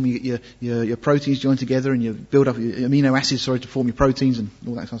things form. Your proteins join together, and you build up your amino acids, to form your proteins, and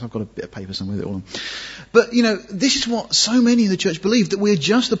all that kind of stuff. I've got a bit of paper somewhere with it all on. But, this is what so many in the church believe, that we're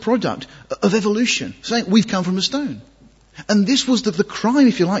just the product of evolution, saying we've come from a stone. And this was the crime,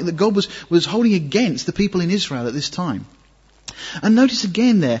 if you like, that God was holding against the people in Israel at this time. And notice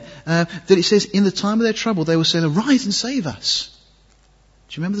again there that it says, in the time of their trouble, they will say, Arise and save us.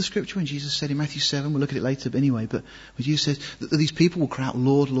 Do you remember the scripture when Jesus said in Matthew 7, we'll look at it later, but anyway, but when Jesus says that these people will cry out,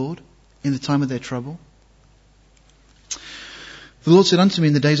 Lord, Lord, in the time of their trouble? The Lord said unto me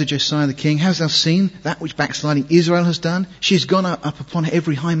in the days of Josiah the king, Hast thou seen that which backsliding Israel has done? She has gone up upon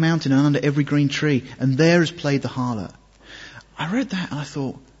every high mountain and under every green tree, and there has played the harlot. I read that and I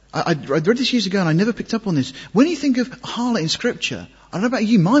thought, I read this years ago and I never picked up on this. When you think of harlot in Scripture, I don't know about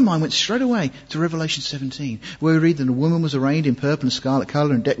you, my mind went straight away to Revelation 17, where we read that a woman was arrayed in purple and scarlet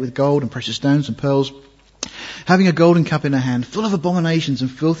colour and decked with gold and precious stones and pearls, having a golden cup in her hand, full of abominations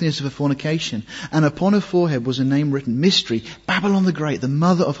and filthiness of her fornication. And upon her forehead was a name written, Mystery, Babylon the Great, the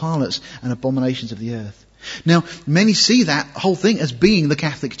mother of harlots and abominations of the earth. Now, many see that whole thing as being the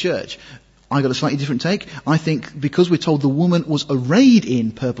Catholic Church. I got a slightly different take. I think because we're told the woman was arrayed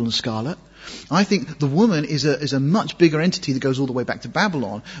in purple and scarlet, I think the woman is a much bigger entity that goes all the way back to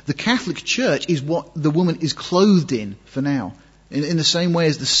Babylon. The Catholic Church is what the woman is clothed in for now. In the same way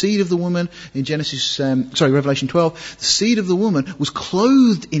as the seed of the woman in Revelation 12, the seed of the woman was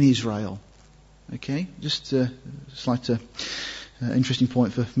clothed in Israel. Okay, just a slight interesting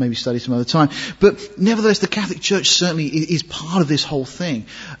point for maybe study some other time. But nevertheless, the Catholic Church certainly is part of this whole thing.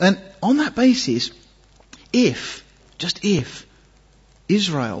 And on that basis, if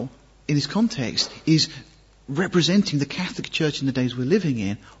Israel, in this context, is representing the Catholic Church in the days we're living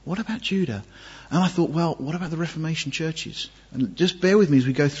in, what about Judah? And I thought, well, what about the Reformation churches? And just bear with me as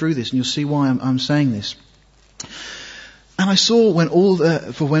we go through this, and you'll see why I'm saying this. And I saw when all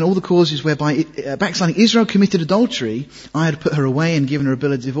the causes whereby backsliding Israel committed adultery, I had put her away and given her a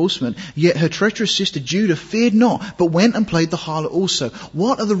bill of divorcement. Yet her treacherous sister Judah feared not, but went and played the harlot also.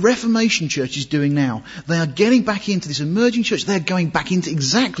 What are the Reformation churches doing now? They are getting back into this emerging church. They're going back into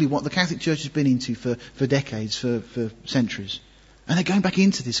exactly what the Catholic Church has been into for decades, for centuries. And they're going back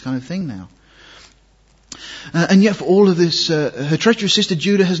into this kind of thing now. And yet for all of this, her treacherous sister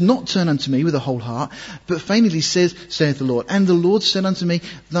Judah has not turned unto me with a whole heart, but feignedly saith the Lord. And the Lord said unto me,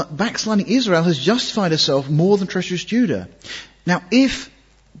 that backsliding Israel has justified herself more than treacherous Judah. Now if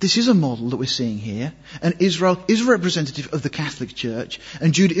this is a model that we're seeing here, and Israel is representative of the Catholic Church,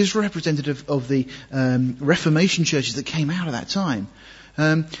 and Judah is representative of the Reformation churches that came out of that time,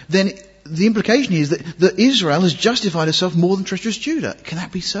 then the implication is that Israel has justified herself more than treacherous Judah. Can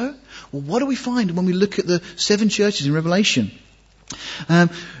that be so? Well, what do we find when we look at the 7 churches in Revelation?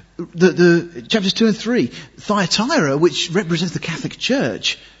 The chapters 2 and 3, Thyatira, which represents the Catholic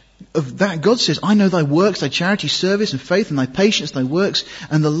Church, of that God says, I know thy works, thy charity, service and faith, and thy patience, thy works,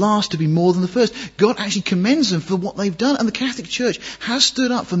 and the last to be more than the first. God actually commends them for what they've done, and the Catholic Church has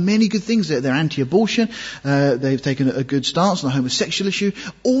stood up for many good things. They're anti-abortion, they've taken a good stance on the homosexual issue,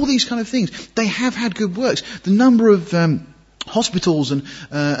 all these kind of things. They have had good works. The number of hospitals and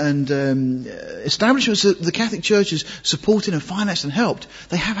establishments that the Catholic Church has supported and financed and helped,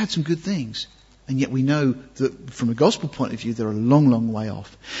 they have had some good things. And yet we know that from a gospel point of view, they're a long, long way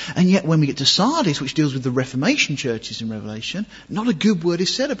off. And yet when we get to Sardis, which deals with the Reformation churches in Revelation, not a good word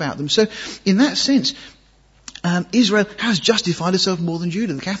is said about them. So in that sense, Israel has justified itself more than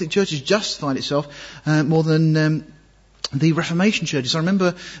Judah. The Catholic Church has justified itself more than the Reformation churches. I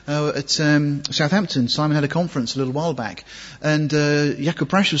remember at Southampton, Simon had a conference a little while back, and Jacob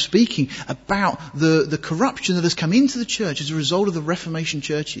Prasch was speaking about the corruption that has come into the church as a result of the Reformation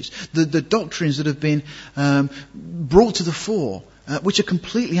churches, the doctrines that have been brought to the fore, which are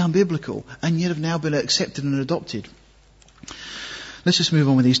completely unbiblical, and yet have now been accepted and adopted. Let's just move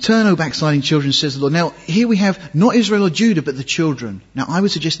on with these. Turn, O backsliding children, says the Lord. Now, here we have not Israel or Judah, but the children. Now, I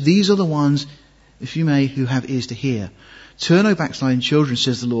would suggest these are the ones, if you may, who have ears to hear. Turn, O backsliding children,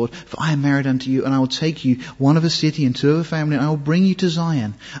 says the Lord, for I am married unto you, and I will take you, one of a city and 2 of a family, and I will bring you to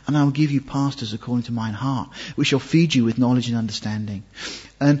Zion, and I will give you pastors according to mine heart, which shall feed you with knowledge and understanding.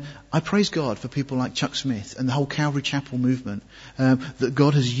 And I praise God for people like Chuck Smith and the whole Calvary Chapel movement that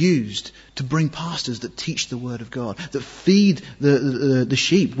God has used to bring pastors that teach the Word of God, that feed the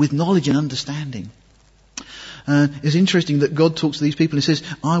sheep with knowledge and understanding. It's interesting that God talks to these people and says,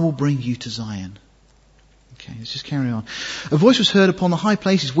 I will bring you to Zion. Okay, let's just carry on. A voice was heard upon the high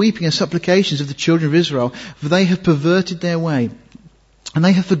places, weeping and supplications of the children of Israel, for they have perverted their way, and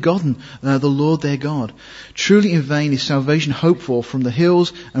they have forgotten the Lord their God. Truly in vain is salvation hoped for from the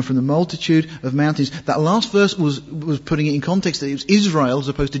hills and from the multitude of mountains. That last verse was putting it in context that it was Israel as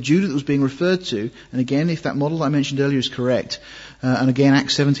opposed to Judah that was being referred to. And again, if that model I mentioned earlier is correct, and again,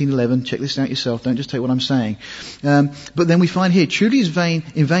 Acts 17:11, check this out yourself, don't just take what I'm saying. But then we find here, truly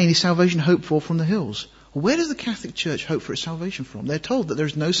in vain is salvation hoped for from the hills. Well, where does the Catholic Church hope for its salvation from? They're told that there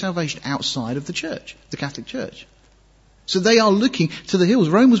is no salvation outside of the church, the Catholic Church. So they are looking to the hills.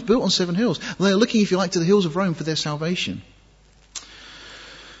 Rome was built on 7 hills. They are looking, if you like, to the hills of Rome for their salvation.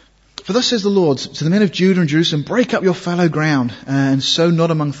 For thus says the Lord to the men of Judah and Jerusalem, break up your fallow ground and sow not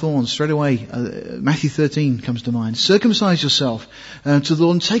among thorns. Straight away, Matthew 13 comes to mind. Circumcise yourself to the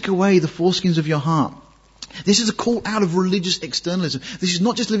Lord and take away the foreskins of your heart. This is a call out of religious externalism. This is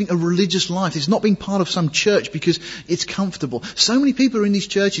not just living a religious life. It's not being part of some church because it's comfortable. So many people are in these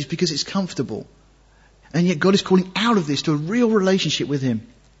churches because it's comfortable. And yet God is calling out of this to a real relationship with him.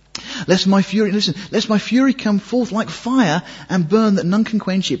 Lest my fury come forth like fire and burn that none can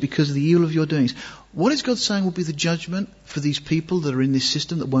quench it because of the evil of your doings. What is God saying will be the judgment for these people that are in this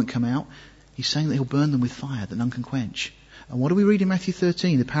system that won't come out? He's saying that he'll burn them with fire that none can quench. And what do we read in Matthew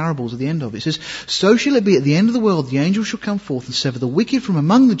 13, the parables at the end of it? It says, so shall it be at the end of the world, the angel shall come forth and sever the wicked from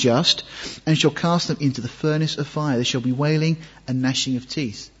among the just, and shall cast them into the furnace of fire. There shall be wailing and gnashing of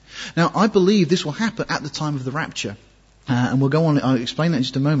teeth. Now, I believe this will happen at the time of the rapture. And we'll go on, I'll explain that in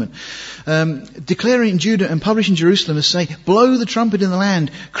just a moment. Declaring in Judah and publishing in Jerusalem and say, blow the trumpet in the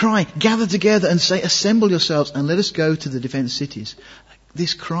land, cry, gather together and say, assemble yourselves and let us go to the defense cities.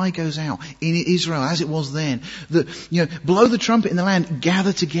 This cry goes out in Israel as it was then. Blow the trumpet in the land,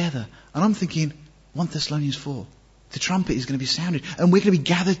 gather together. And I'm thinking, 1 Thessalonians 4. The trumpet is going to be sounded and we're going to be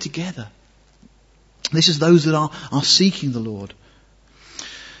gathered together. This is those that are seeking the Lord.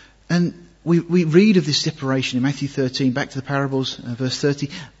 And we read of this separation in Matthew 13, back to the parables, verse 30.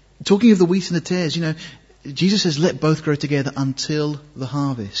 Talking of the wheat and the tares, Jesus says, let both grow together until the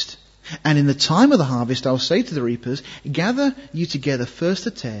harvest. And in the time of the harvest, I'll say to the reapers, gather you together first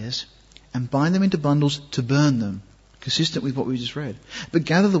the tares and bind them into bundles to burn them. Consistent with what we just read. But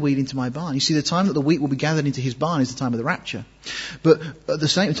gather the wheat into my barn. You see, the time that the wheat will be gathered into his barn is the time of the rapture. But at the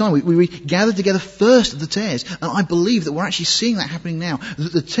same time, we read, gather together first the tares. And I believe that we're actually seeing that happening now.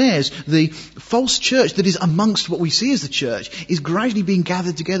 That the tares, the false church that is amongst what we see as the church, is gradually being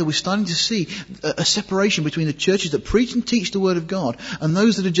gathered together. We're starting to see a separation between the churches that preach and teach the Word of God and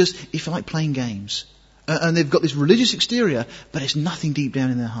those that are just, if you like, playing games. And they've got this religious exterior, but it's nothing deep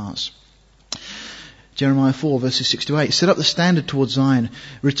down in their hearts. Jeremiah 4 verses 6 to 8. Set up the standard towards Zion.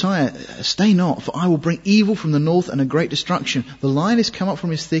 Retire, stay not, for I will bring evil from the north and a great destruction. The lion is come up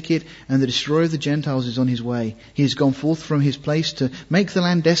from his thicket, and the destroyer of the Gentiles is on his way. He has gone forth from his place to make the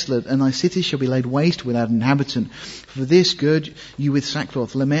land desolate, and thy cities shall be laid waste without an inhabitant. For this gird you with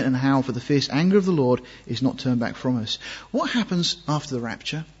sackcloth, lament and howl, for the fierce anger of the Lord is not turned back from us. What happens after the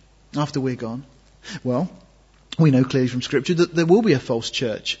rapture? After we're gone? Well, we know clearly from Scripture that there will be a false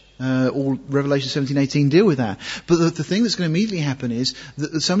church. All Revelation 17:18 deal with that. But the thing that's going to immediately happen is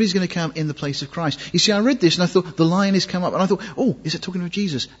that somebody's going to come in the place of Christ. You see, I read this and I thought the lion has come up, and I thought, oh, is it talking about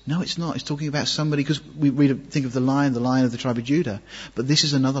Jesus? No, it's not. It's talking about somebody, because we think of the lion of the tribe of Judah. But this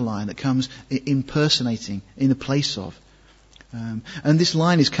is another lion that comes impersonating in the place of. And this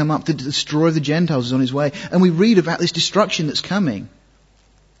lion has come up to destroy the Gentiles, is on his way. And we read about this destruction that's coming.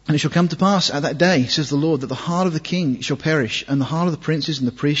 And it shall come to pass at that day, says the Lord, that the heart of the king shall perish, and the heart of the princes and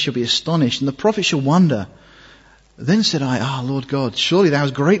the priests shall be astonished, and the prophets shall wonder. Then said I, Lord God, surely thou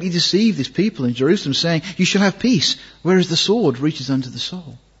hast greatly deceived this people in Jerusalem, saying, you shall have peace, whereas the sword reaches unto the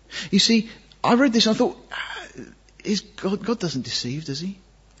soul. You see, I read this and I thought, God doesn't deceive, does he?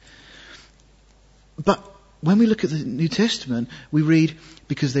 But when we look at the New Testament, we read,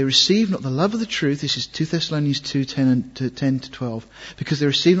 because they receive not the love of the truth, this is 2 Thessalonians 2:10-12, because they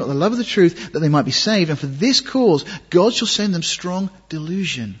receive not the love of the truth, that they might be saved, and for this cause God shall send them strong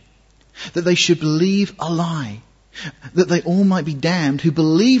delusion, that they should believe a lie, that they all might be damned, who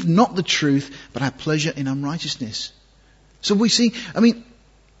believe not the truth, but have pleasure in unrighteousness. So we see,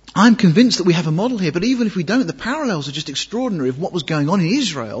 I'm convinced that we have a model here, but even if we don't, the parallels are just extraordinary of what was going on in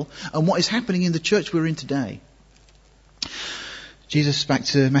Israel and what is happening in the church we're in today. Jesus, back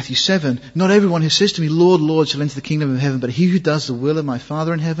to Matthew 7, not everyone who says to me, Lord, Lord, shall enter the kingdom of heaven, but he who does the will of my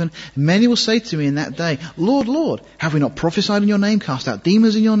Father in heaven. Many will say to me in that day, Lord, Lord, have we not prophesied in your name, cast out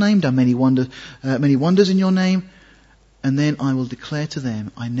demons in your name, done many wonders in your name? And then I will declare to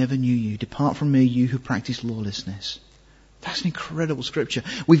them, I never knew you. Depart from me, you who practice lawlessness. That's an incredible scripture.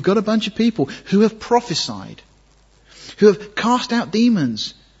 We've got a bunch of people who have prophesied, who have cast out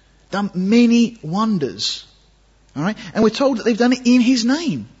demons, done many wonders. All right? And we're told that they've done it in his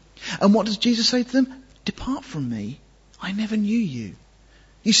name. And what does Jesus say to them? Depart from me. I never knew you.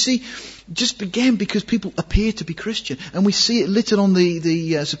 You see, just again, because people appear to be Christian, and we see it littered on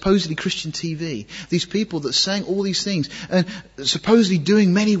the supposedly Christian TV. These people that sang all these things and supposedly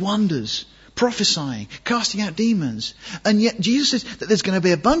doing many wonders, prophesying, casting out demons. And yet Jesus says that there's going to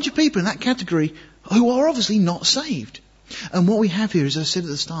be a bunch of people in that category who are obviously not saved. And what we have here, as I said at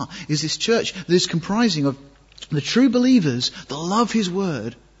the start, is this church that is comprising of the true believers that love his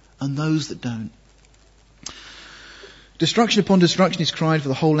word and those that don't. Destruction upon destruction is cried, for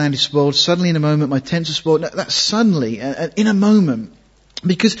the whole land is spoiled. Suddenly in a moment my tents are spoiled. That's suddenly, in a moment.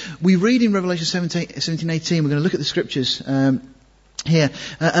 Because we read in Revelation 17:18, we're going to look at the scriptures here.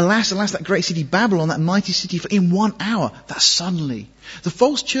 Alas, that great city Babylon, that mighty city, for in 1 hour, that's suddenly. The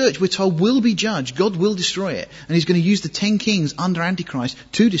false church, we're told, will be judged. God will destroy it. And he's going to use the 10 kings under Antichrist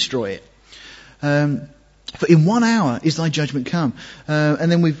to destroy it. For in 1 hour is thy judgment come.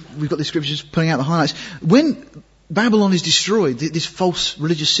 And then we've got the scriptures pulling out the highlights. When Babylon is destroyed, this false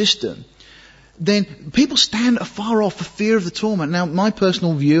religious system, then people stand afar off for fear of the torment. Now, my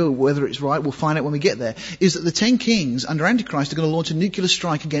personal view, whether it's right, we'll find out when we get there, is that the 10 kings under Antichrist are going to launch a nuclear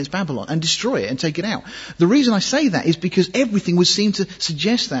strike against Babylon and destroy it and take it out. The reason I say that is because everything would seem to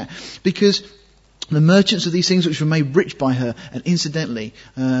suggest that. Because the merchants of these things which were made rich by her, and incidentally,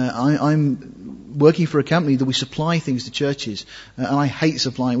 I'm working for a company that we supply things to churches, and I hate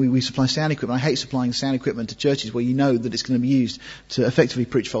supplying, we supply sound equipment. I hate supplying sound equipment to churches where you know that it's going to be used to effectively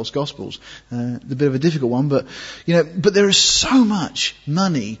preach false gospels. It's a bit of a difficult one, but there is so much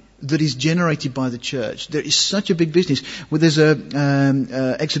money that is generated by the church. There is such a big business. Well, there's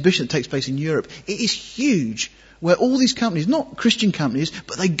a exhibition that takes place in Europe. It is huge, where all these companies, not Christian companies,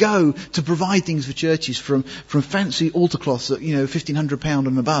 but they go to provide things for churches, from fancy altar cloths at, £1,500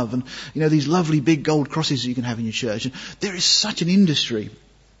 and above, and, these lovely big gold crosses that you can have in your church. And there is such an industry.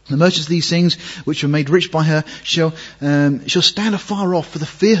 The merchants of these things, which were made rich by her, shall stand afar off for the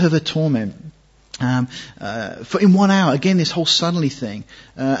fear of her torment. For in 1 hour, again, this whole suddenly thing,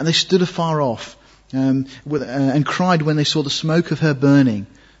 and they stood afar off, and cried when they saw the smoke of her burning,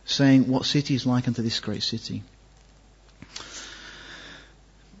 saying, what city is like unto this great city?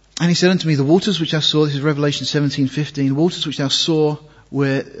 And he said unto me, the waters which thou saw, this is Revelation 17:15, waters which thou saw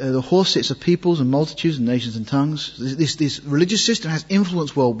where the horse sits of peoples and multitudes and nations and tongues. This religious system has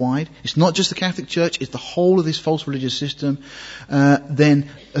influence worldwide. It's not just the Catholic Church, it's the whole of this false religious system. And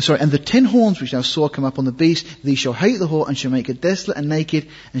the 10 horns which thou saw come up on the beast, these shall hate the whore and shall make her desolate and naked,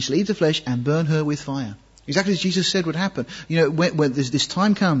 and shall eat the flesh and burn her with fire. Exactly as Jesus said would happen. When this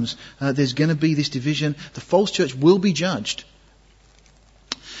time comes, there's going to be this division. The false church will be judged.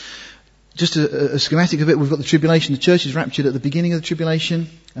 Just a schematic of it, we've got the tribulation. The church is raptured at the beginning of the tribulation.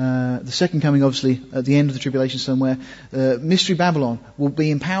 The second coming, obviously, at the end of the tribulation somewhere. Mystery Babylon will be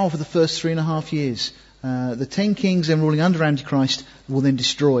in power for the first 3.5 years. The 10 kings then ruling under Antichrist will then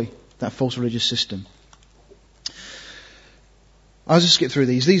destroy that false religious system. I'll just skip through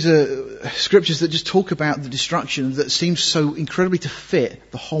these. These are scriptures that just talk about the destruction that seems so incredibly to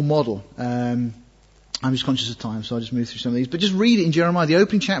fit the whole model. I'm just conscious of time, so I'll just move through some of these. But just read it in Jeremiah. The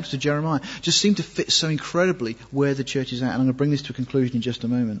opening chapters of Jeremiah just seem to fit so incredibly where the church is at. And I'm going to bring this to a conclusion in just a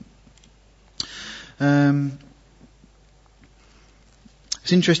moment.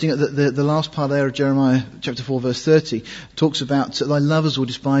 It's interesting that the last part there of Jeremiah chapter 4 verse 30 talks about thy lovers will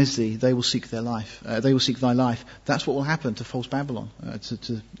despise thee, they will seek their life, they will seek thy life. That's what will happen to false Babylon,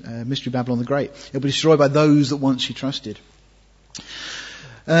 to Mystery Babylon the Great. It will be destroyed by those that once she trusted.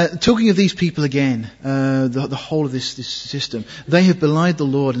 Talking of these people again, the whole of this system, they have belied the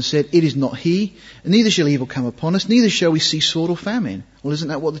Lord and said, it is not he, and neither shall evil come upon us, neither shall we see sword or famine. Well, isn't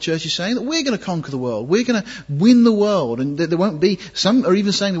that what the church is saying? That we're going to conquer the world, we're going to win the world, and there won't be, some are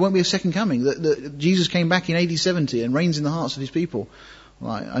even saying there won't be a second coming, that Jesus came back in AD 70 and reigns in the hearts of his people.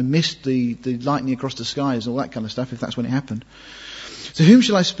 Well, I missed the lightning across the skies and all that kind of stuff, if that's when it happened. To whom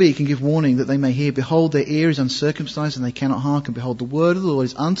shall I speak and give warning that they may hear? Behold, their ear is uncircumcised and they cannot hearken. Behold, the word of the Lord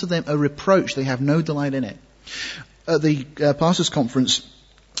is unto them a reproach. They have no delight in it. At the pastors' conference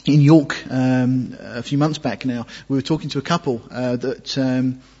in York a few months back now, we were talking to a couple that,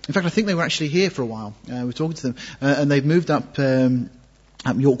 in fact, I think they were actually here for a while. We were talking to them, and they've moved up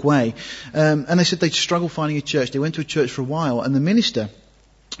York Way, and they said they'd struggle finding a church. They went to a church for a while, and the minister,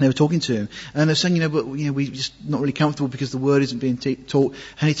 they were talking to him, and they're saying, we're just not really comfortable because the word isn't being taught.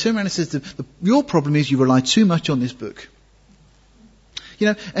 And he turned around and says, your problem is you rely too much on this book.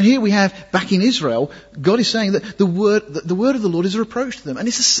 And here we have, back in Israel, God is saying that the word of the Lord is a reproach to them. And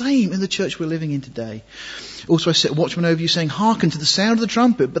it's the same in the church we're living in today. Also, I set watchmen over you saying, hearken to the sound of the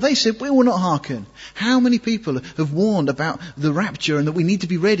trumpet. But they said, we will not hearken. How many people have warned about the rapture and that we need to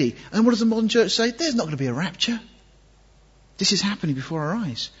be ready? And what does the modern church say? There's not going to be a rapture. This is happening before our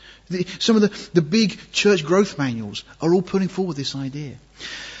eyes. Some of the big church growth manuals are all putting forward this idea.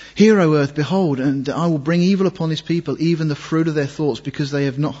 Hear, O earth, behold, and I will bring evil upon this people, even the fruit of their thoughts, because they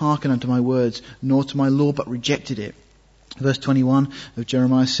have not hearkened unto my words, nor to my law, but rejected it. Verse 21 of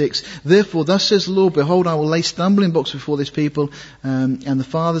Jeremiah 6. Therefore, thus says the Lord, behold, I will lay stumbling blocks before this people, and the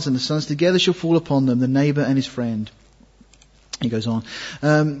fathers and the sons together shall fall upon them, the neighbour and his friend. He goes on.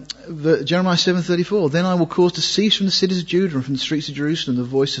 Jeremiah 7:34. Then I will cause to cease from the cities of Judah and from the streets of Jerusalem the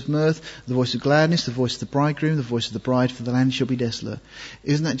voice of mirth, the voice of gladness, the voice of the bridegroom, the voice of the bride, for the land shall be desolate.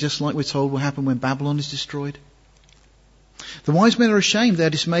 Isn't that just like we're told will happen when Babylon is destroyed? The wise men are ashamed, they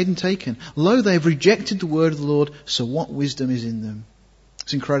are dismayed and taken. Lo, they have rejected the word of the Lord, so what wisdom is in them?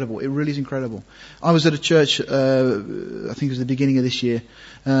 It's incredible. It really is incredible. I was at a church, I think it was the beginning of this year,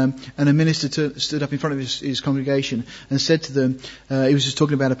 and a minister stood up in front of his congregation and said to them, he was just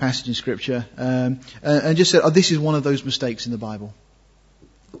talking about a passage in Scripture, and just said, this is one of those mistakes in the Bible.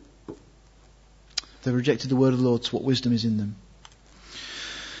 They rejected the word of the Lord, so what wisdom is in them.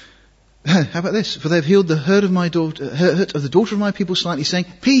 How about this? For they have healed the hurt of the daughter of my people slightly, saying,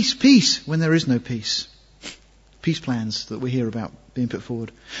 peace, peace, when there is no peace. Peace plans that we hear about being put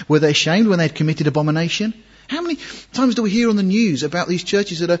forward. Were they ashamed when they had committed abomination? How many times do we hear on the news about these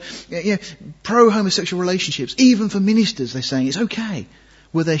churches that are pro-homosexual relationships? Even for ministers, they're saying it's okay.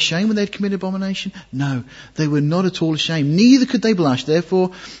 Were they ashamed when they had committed abomination? No, they were not at all ashamed. Neither could they blush.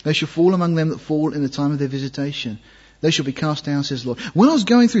 Therefore, they shall fall among them that fall in the time of their visitation. They shall be cast down, says the Lord. When I was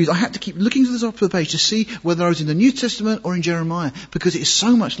going through these, I had to keep looking to the top of the page to see whether I was in the New Testament or in Jeremiah, because it is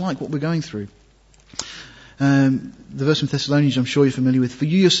so much like what we're going through. The verse from Thessalonians, I'm sure you're familiar with. For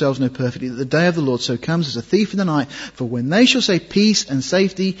you yourselves know perfectly that the day of the Lord so comes as a thief in the night. For when they shall say peace and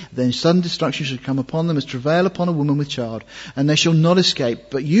safety, then sudden destruction shall come upon them as travail upon a woman with child. And they shall not escape.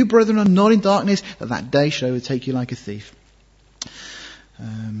 But you, brethren, are not in darkness, that day shall overtake you like a thief.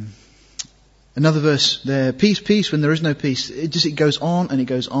 Another verse there, peace, peace, when there is no peace. It goes on and it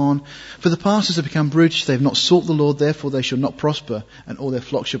goes on. For the pastors have become brutish, they have not sought the Lord, therefore they shall not prosper, and all their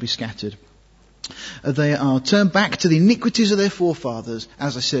flocks shall be scattered. They are turned back to the iniquities of their forefathers.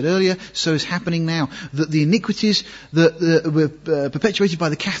 As I said earlier, so is happening now. That the iniquities that were perpetuated by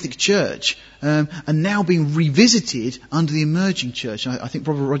the Catholic Church are now being revisited under the emerging church. I think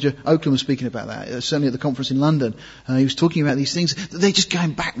Brother Roger Oakland was speaking about that, certainly at the conference in London. He was talking about these things. That they're just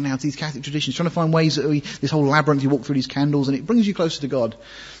going back now to these Catholic traditions, trying to find ways that this whole labyrinth, you walk through these candles and it brings you closer to God.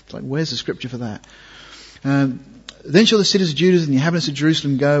 It's like, where's the scripture for that? Then shall the cities of Judah and the inhabitants of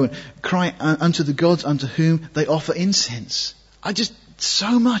Jerusalem go and cry unto the gods unto whom they offer incense.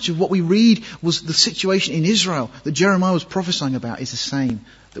 So much of what we read was the situation in Israel that Jeremiah was prophesying about is the same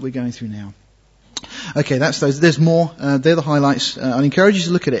that we're going through now. Okay, that's those. There's more. They're the highlights. I encourage you to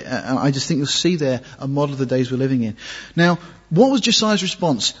look at it. I just think you'll see there a model of the days we're living in. Now, what was Josiah's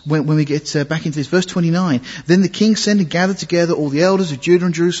response when we get back into this? Verse 29. Then the king sent and gathered together all the elders of Judah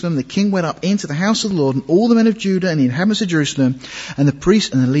and Jerusalem. The king went up into the house of the Lord, and all the men of Judah and the inhabitants of Jerusalem, and the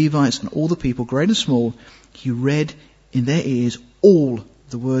priests and the Levites and all the people, great and small. He read in their ears all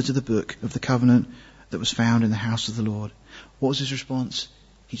the words of the book of the covenant that was found in the house of the Lord. What was his response?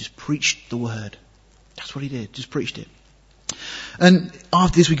 He just preached the word. That's what he did. Just preached it. And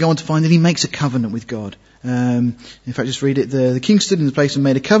after this we go on to find that he makes a covenant with God. In fact, just read it. The king stood in the place and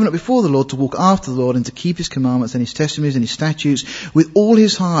made a covenant before the Lord to walk after the Lord and to keep his commandments and his testimonies and his statutes with all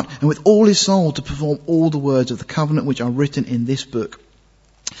his heart and with all his soul, to perform all the words of the covenant which are written in this book.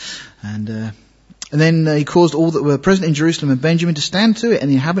 And then he caused all that were present in Jerusalem and Benjamin to stand to it, and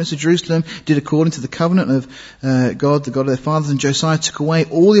the inhabitants of Jerusalem did according to the covenant of God, the God of their fathers. And Josiah took away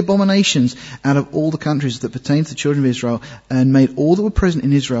all the abominations out of all the countries that pertained to the children of Israel, and made all that were present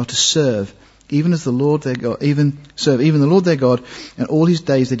in Israel to serve, even as the Lord their God, even the Lord their God. And all his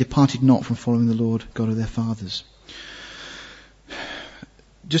days they departed not from following the Lord God of their fathers.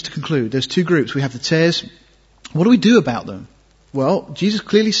 Just to conclude, there's two groups. We have the tares. What do we do about them? Well, Jesus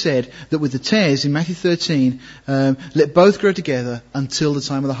clearly said that with the tares in Matthew 13, let both grow together until the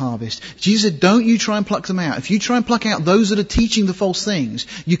time of the harvest. Jesus said, don't you try and pluck them out. If you try and pluck out those that are teaching the false things,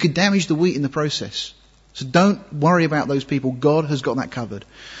 you could damage the wheat in the process. So don't worry about those people. God has got that covered.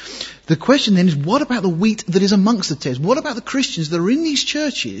 The question then is, what about the wheat that is amongst the tares? What about the Christians that are in these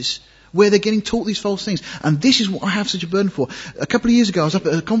churches where they're getting taught these false things? And this is what I have such a burden for. A couple of years ago, I was up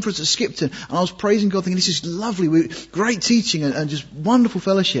at a conference at Skipton, and I was praising God, thinking, this is lovely, great teaching and just wonderful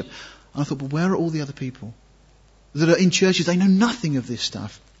fellowship. And I thought, well, where are all the other people that are in churches? They know nothing of this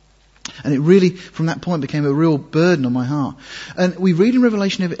stuff. And it really, from that point, became a real burden on my heart. And we read in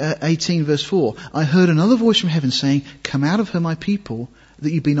Revelation 18, verse 4, I heard another voice from heaven saying, come out of her, my people,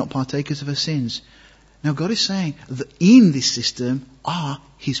 that you be not partakers of her sins. Now God is saying that in this system are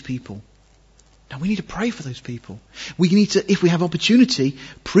his people. Now we need to pray for those people. We need to, if we have opportunity,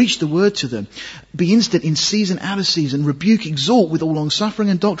 preach the word to them. Be instant in season, out of season, rebuke, exhort with all long suffering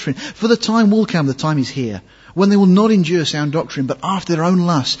and doctrine. For the time will come, the time is here, when they will not endure sound doctrine, but after their own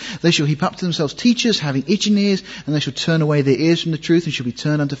lusts they shall heap up to themselves teachers having itching ears, and they shall turn away their ears from the truth and shall be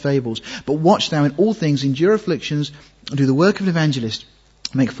turned unto fables. But watch thou in all things, endure afflictions, and do the work of an evangelist.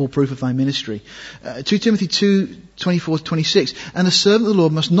 Make full proof of thy ministry. 2 Timothy 2:24-26. And the servant of the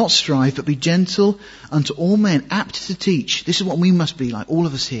Lord must not strive, but be gentle unto all men, apt to teach. This is what we must be like, all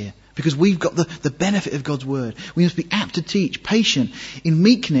of us here, because we've got the benefit of God's word. We must be apt to teach, patient, in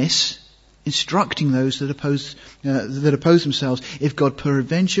meekness, instructing those that oppose themselves, if God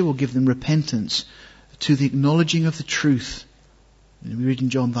peradventure will give them repentance to the acknowledging of the truth. And we read in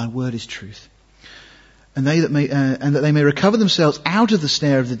John, thy word is truth. And that they may recover themselves out of the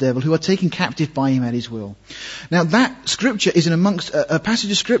snare of the devil, who are taken captive by him at his will. Now that scripture is in amongst a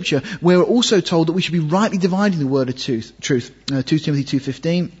passage of scripture where we're also told that we should be rightly dividing the word of truth. 2 Timothy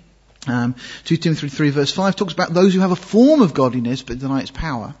 2:15, 2 Timothy 3 verse 5 talks about those who have a form of godliness but deny its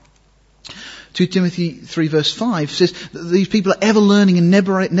power. 2 Timothy 3 verse 5 says that these people are ever learning and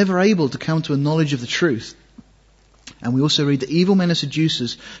never able to come to a knowledge of the truth. And we also read that evil men and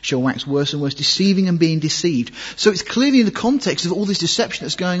seducers shall wax worse and worse, deceiving and being deceived. So it's clearly in the context of all this deception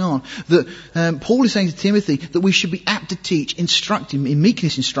that's going on that Paul is saying to Timothy that we should be apt to teach, instructing, in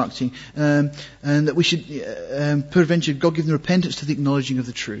meekness instructing, and that we should, peradventure, God give them repentance to the acknowledging of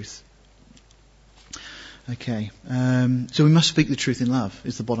the truth. Okay, so we must speak the truth in love,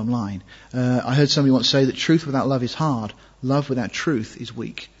 is the bottom line. I heard somebody once say that truth without love is hard, love without truth is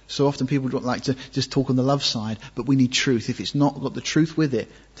weak. So often people don't like to just talk on the love side, but we need truth. If it's not got the truth with it,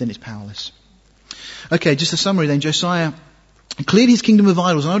 then it's powerless. Okay, just a summary then. Josiah cleared his kingdom of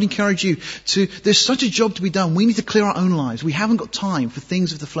idols, and I would encourage you there's such a job to be done. We need to clear our own lives. We haven't got time for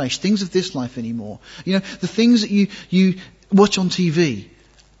things of the flesh, things of this life anymore. You know, the things that you watch on TV.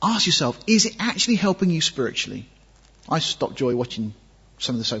 Ask yourself, is it actually helping you spiritually? I stopped Joy watching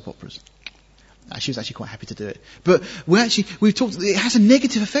some of the soap operas. She was actually quite happy to do it. But we've talked, it has a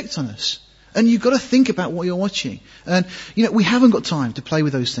negative effect on us. And you've got to think about what you're watching. And, we haven't got time to play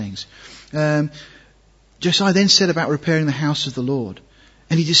with those things. Josiah then said about repairing the house of the Lord.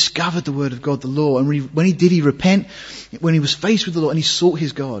 And he discovered the word of God, the law. And when he did, he repent, when he was faced with the law, and he sought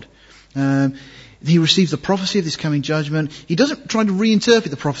his God. He receives the prophecy of this coming judgment. He doesn't try to reinterpret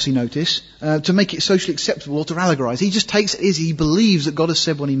the prophecy notice to make it socially acceptable or to allegorize. He just takes it as he believes that God has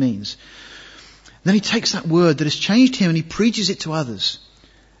said what he means. Then he takes that word that has changed him and he preaches it to others.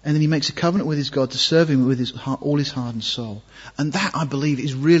 And then he makes a covenant with his God to serve him with all his heart and soul. And that, I believe,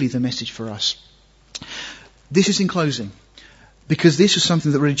 is really the message for us. This is in closing, because this was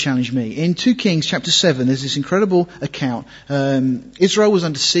something that really challenged me. In 2 Kings chapter 7, there's this incredible account. Israel was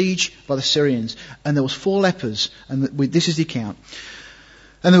under siege by the Syrians, and there was 4 lepers, and this is the account.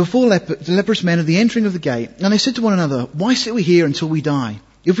 And there were 4 leprous men at the entering of the gate, and they said to one another, "Why sit we here until we die?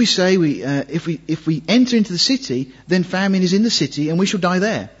 If we say if we enter into the city, then famine is in the city, and we shall die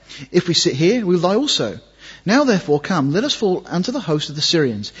there. If we sit here, we will die also. Now therefore come, let us fall unto the host of the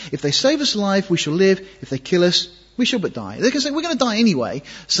Syrians. If they save us alive, we shall live. If they kill us, we shall but die." They can say, we're going to die anyway,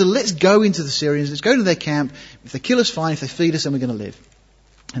 so let's go into the Syrians, let's go to their camp. If they kill us, fine. If they feed us, then we're going to live.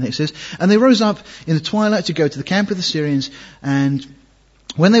 And it says, and they rose up in the twilight to go to the camp of the Syrians, and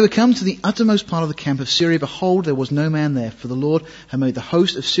when they were come to the uttermost part of the camp of Syria, behold, there was no man there, for the Lord had made the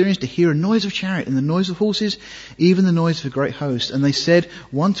host of Syrians to hear a noise of chariot and the noise of horses, even the noise of a great host. And they said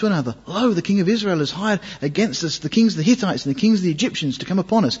one to another, "Lo, the king of Israel has hired against us the kings of the Hittites and the kings of the Egyptians to come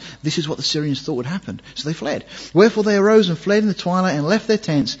upon us." This is what the Syrians thought would happen. So they fled. Wherefore they arose and fled in the twilight and left their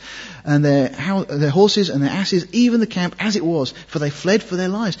tents and their horses and their asses, even the camp as it was, for they fled for their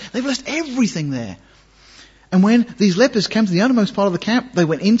lives. They've lost everything there. And when these lepers came to the uttermost part of the camp, they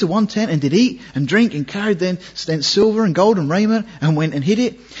went into one tent and did eat and drink and carried thence silver and gold and raiment and went and hid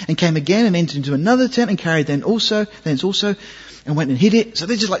it, and came again and entered into another tent and carried thence also and went and hid it. So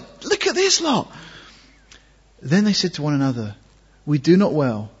they're just like, look at this lot. Then they said to one another, "We do not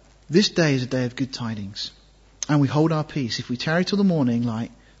well. This day is a day of good tidings. And we hold our peace. If we tarry till the morning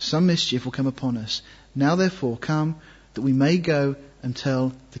light, some mischief will come upon us. Now therefore come, that we may go and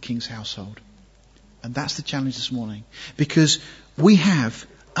tell the king's household." And that's the challenge this morning. Because we have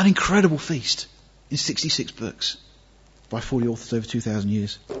an incredible feast in 66 books by 40 authors over 2,000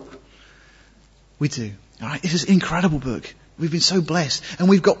 years. We do. All right? This is an incredible book. We've been so blessed. And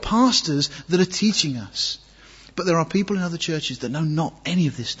we've got pastors that are teaching us. But there are people in other churches that know not any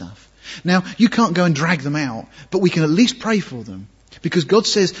of this stuff. Now, you can't go and drag them out, but we can at least pray for them. Because God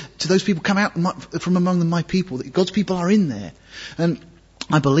says to those people, "Come out from among them, my people." That God's people are in there. And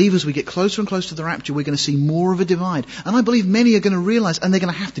I believe as we get closer and closer to the rapture, we're going to see more of a divide. And I believe many are going to realize, and they're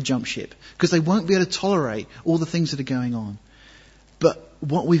going to have to jump ship, because they won't be able to tolerate all the things that are going on. But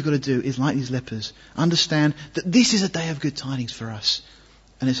what we've got to do is, like these lepers, understand that this is a day of good tidings for us.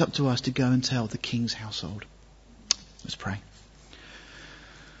 And it's up to us to go and tell the king's household. Let's pray.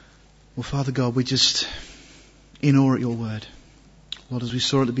 Well, Father God, we're just in awe at your word. Lord, as we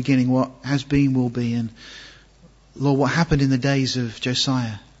saw at the beginning, what has been will be, and Lord, what happened in the days of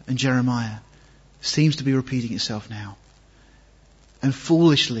Josiah and Jeremiah seems to be repeating itself now. And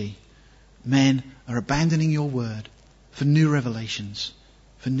foolishly, men are abandoning your word for new revelations,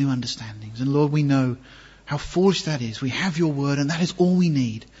 for new understandings. And Lord, we know how foolish that is. We have your word, and that is all we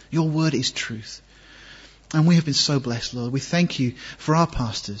need. Your word is truth. And we have been so blessed, Lord. We thank you for our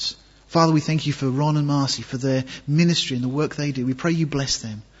pastors. Father, we thank you for Ron and Marcy, for their ministry and the work they do. We pray you bless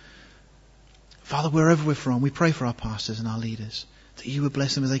them. Father, wherever we're from, we pray for our pastors and our leaders, that you would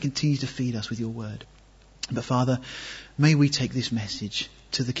bless them as they continue to feed us with your word. But Father, may we take this message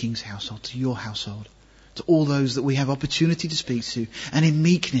to the King's household, to your household, to all those that we have opportunity to speak to, and in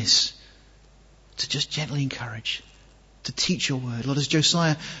meekness, to just gently encourage, to teach your word. Lord, as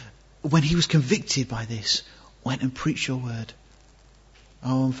Josiah, when he was convicted by this, went and preached your word.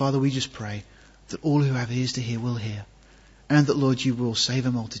 Oh, and Father, we just pray that all who have ears to hear will hear, and that, Lord, you will save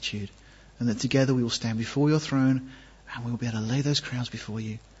a multitude, and that together we will stand before your throne, and we will be able to lay those crowns before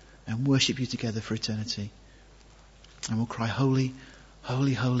you and worship you together for eternity. And we'll cry, holy,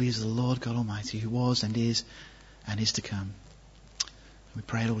 holy, holy is the Lord God Almighty, who was and is to come. We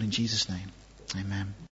pray it all in Jesus' name. Amen.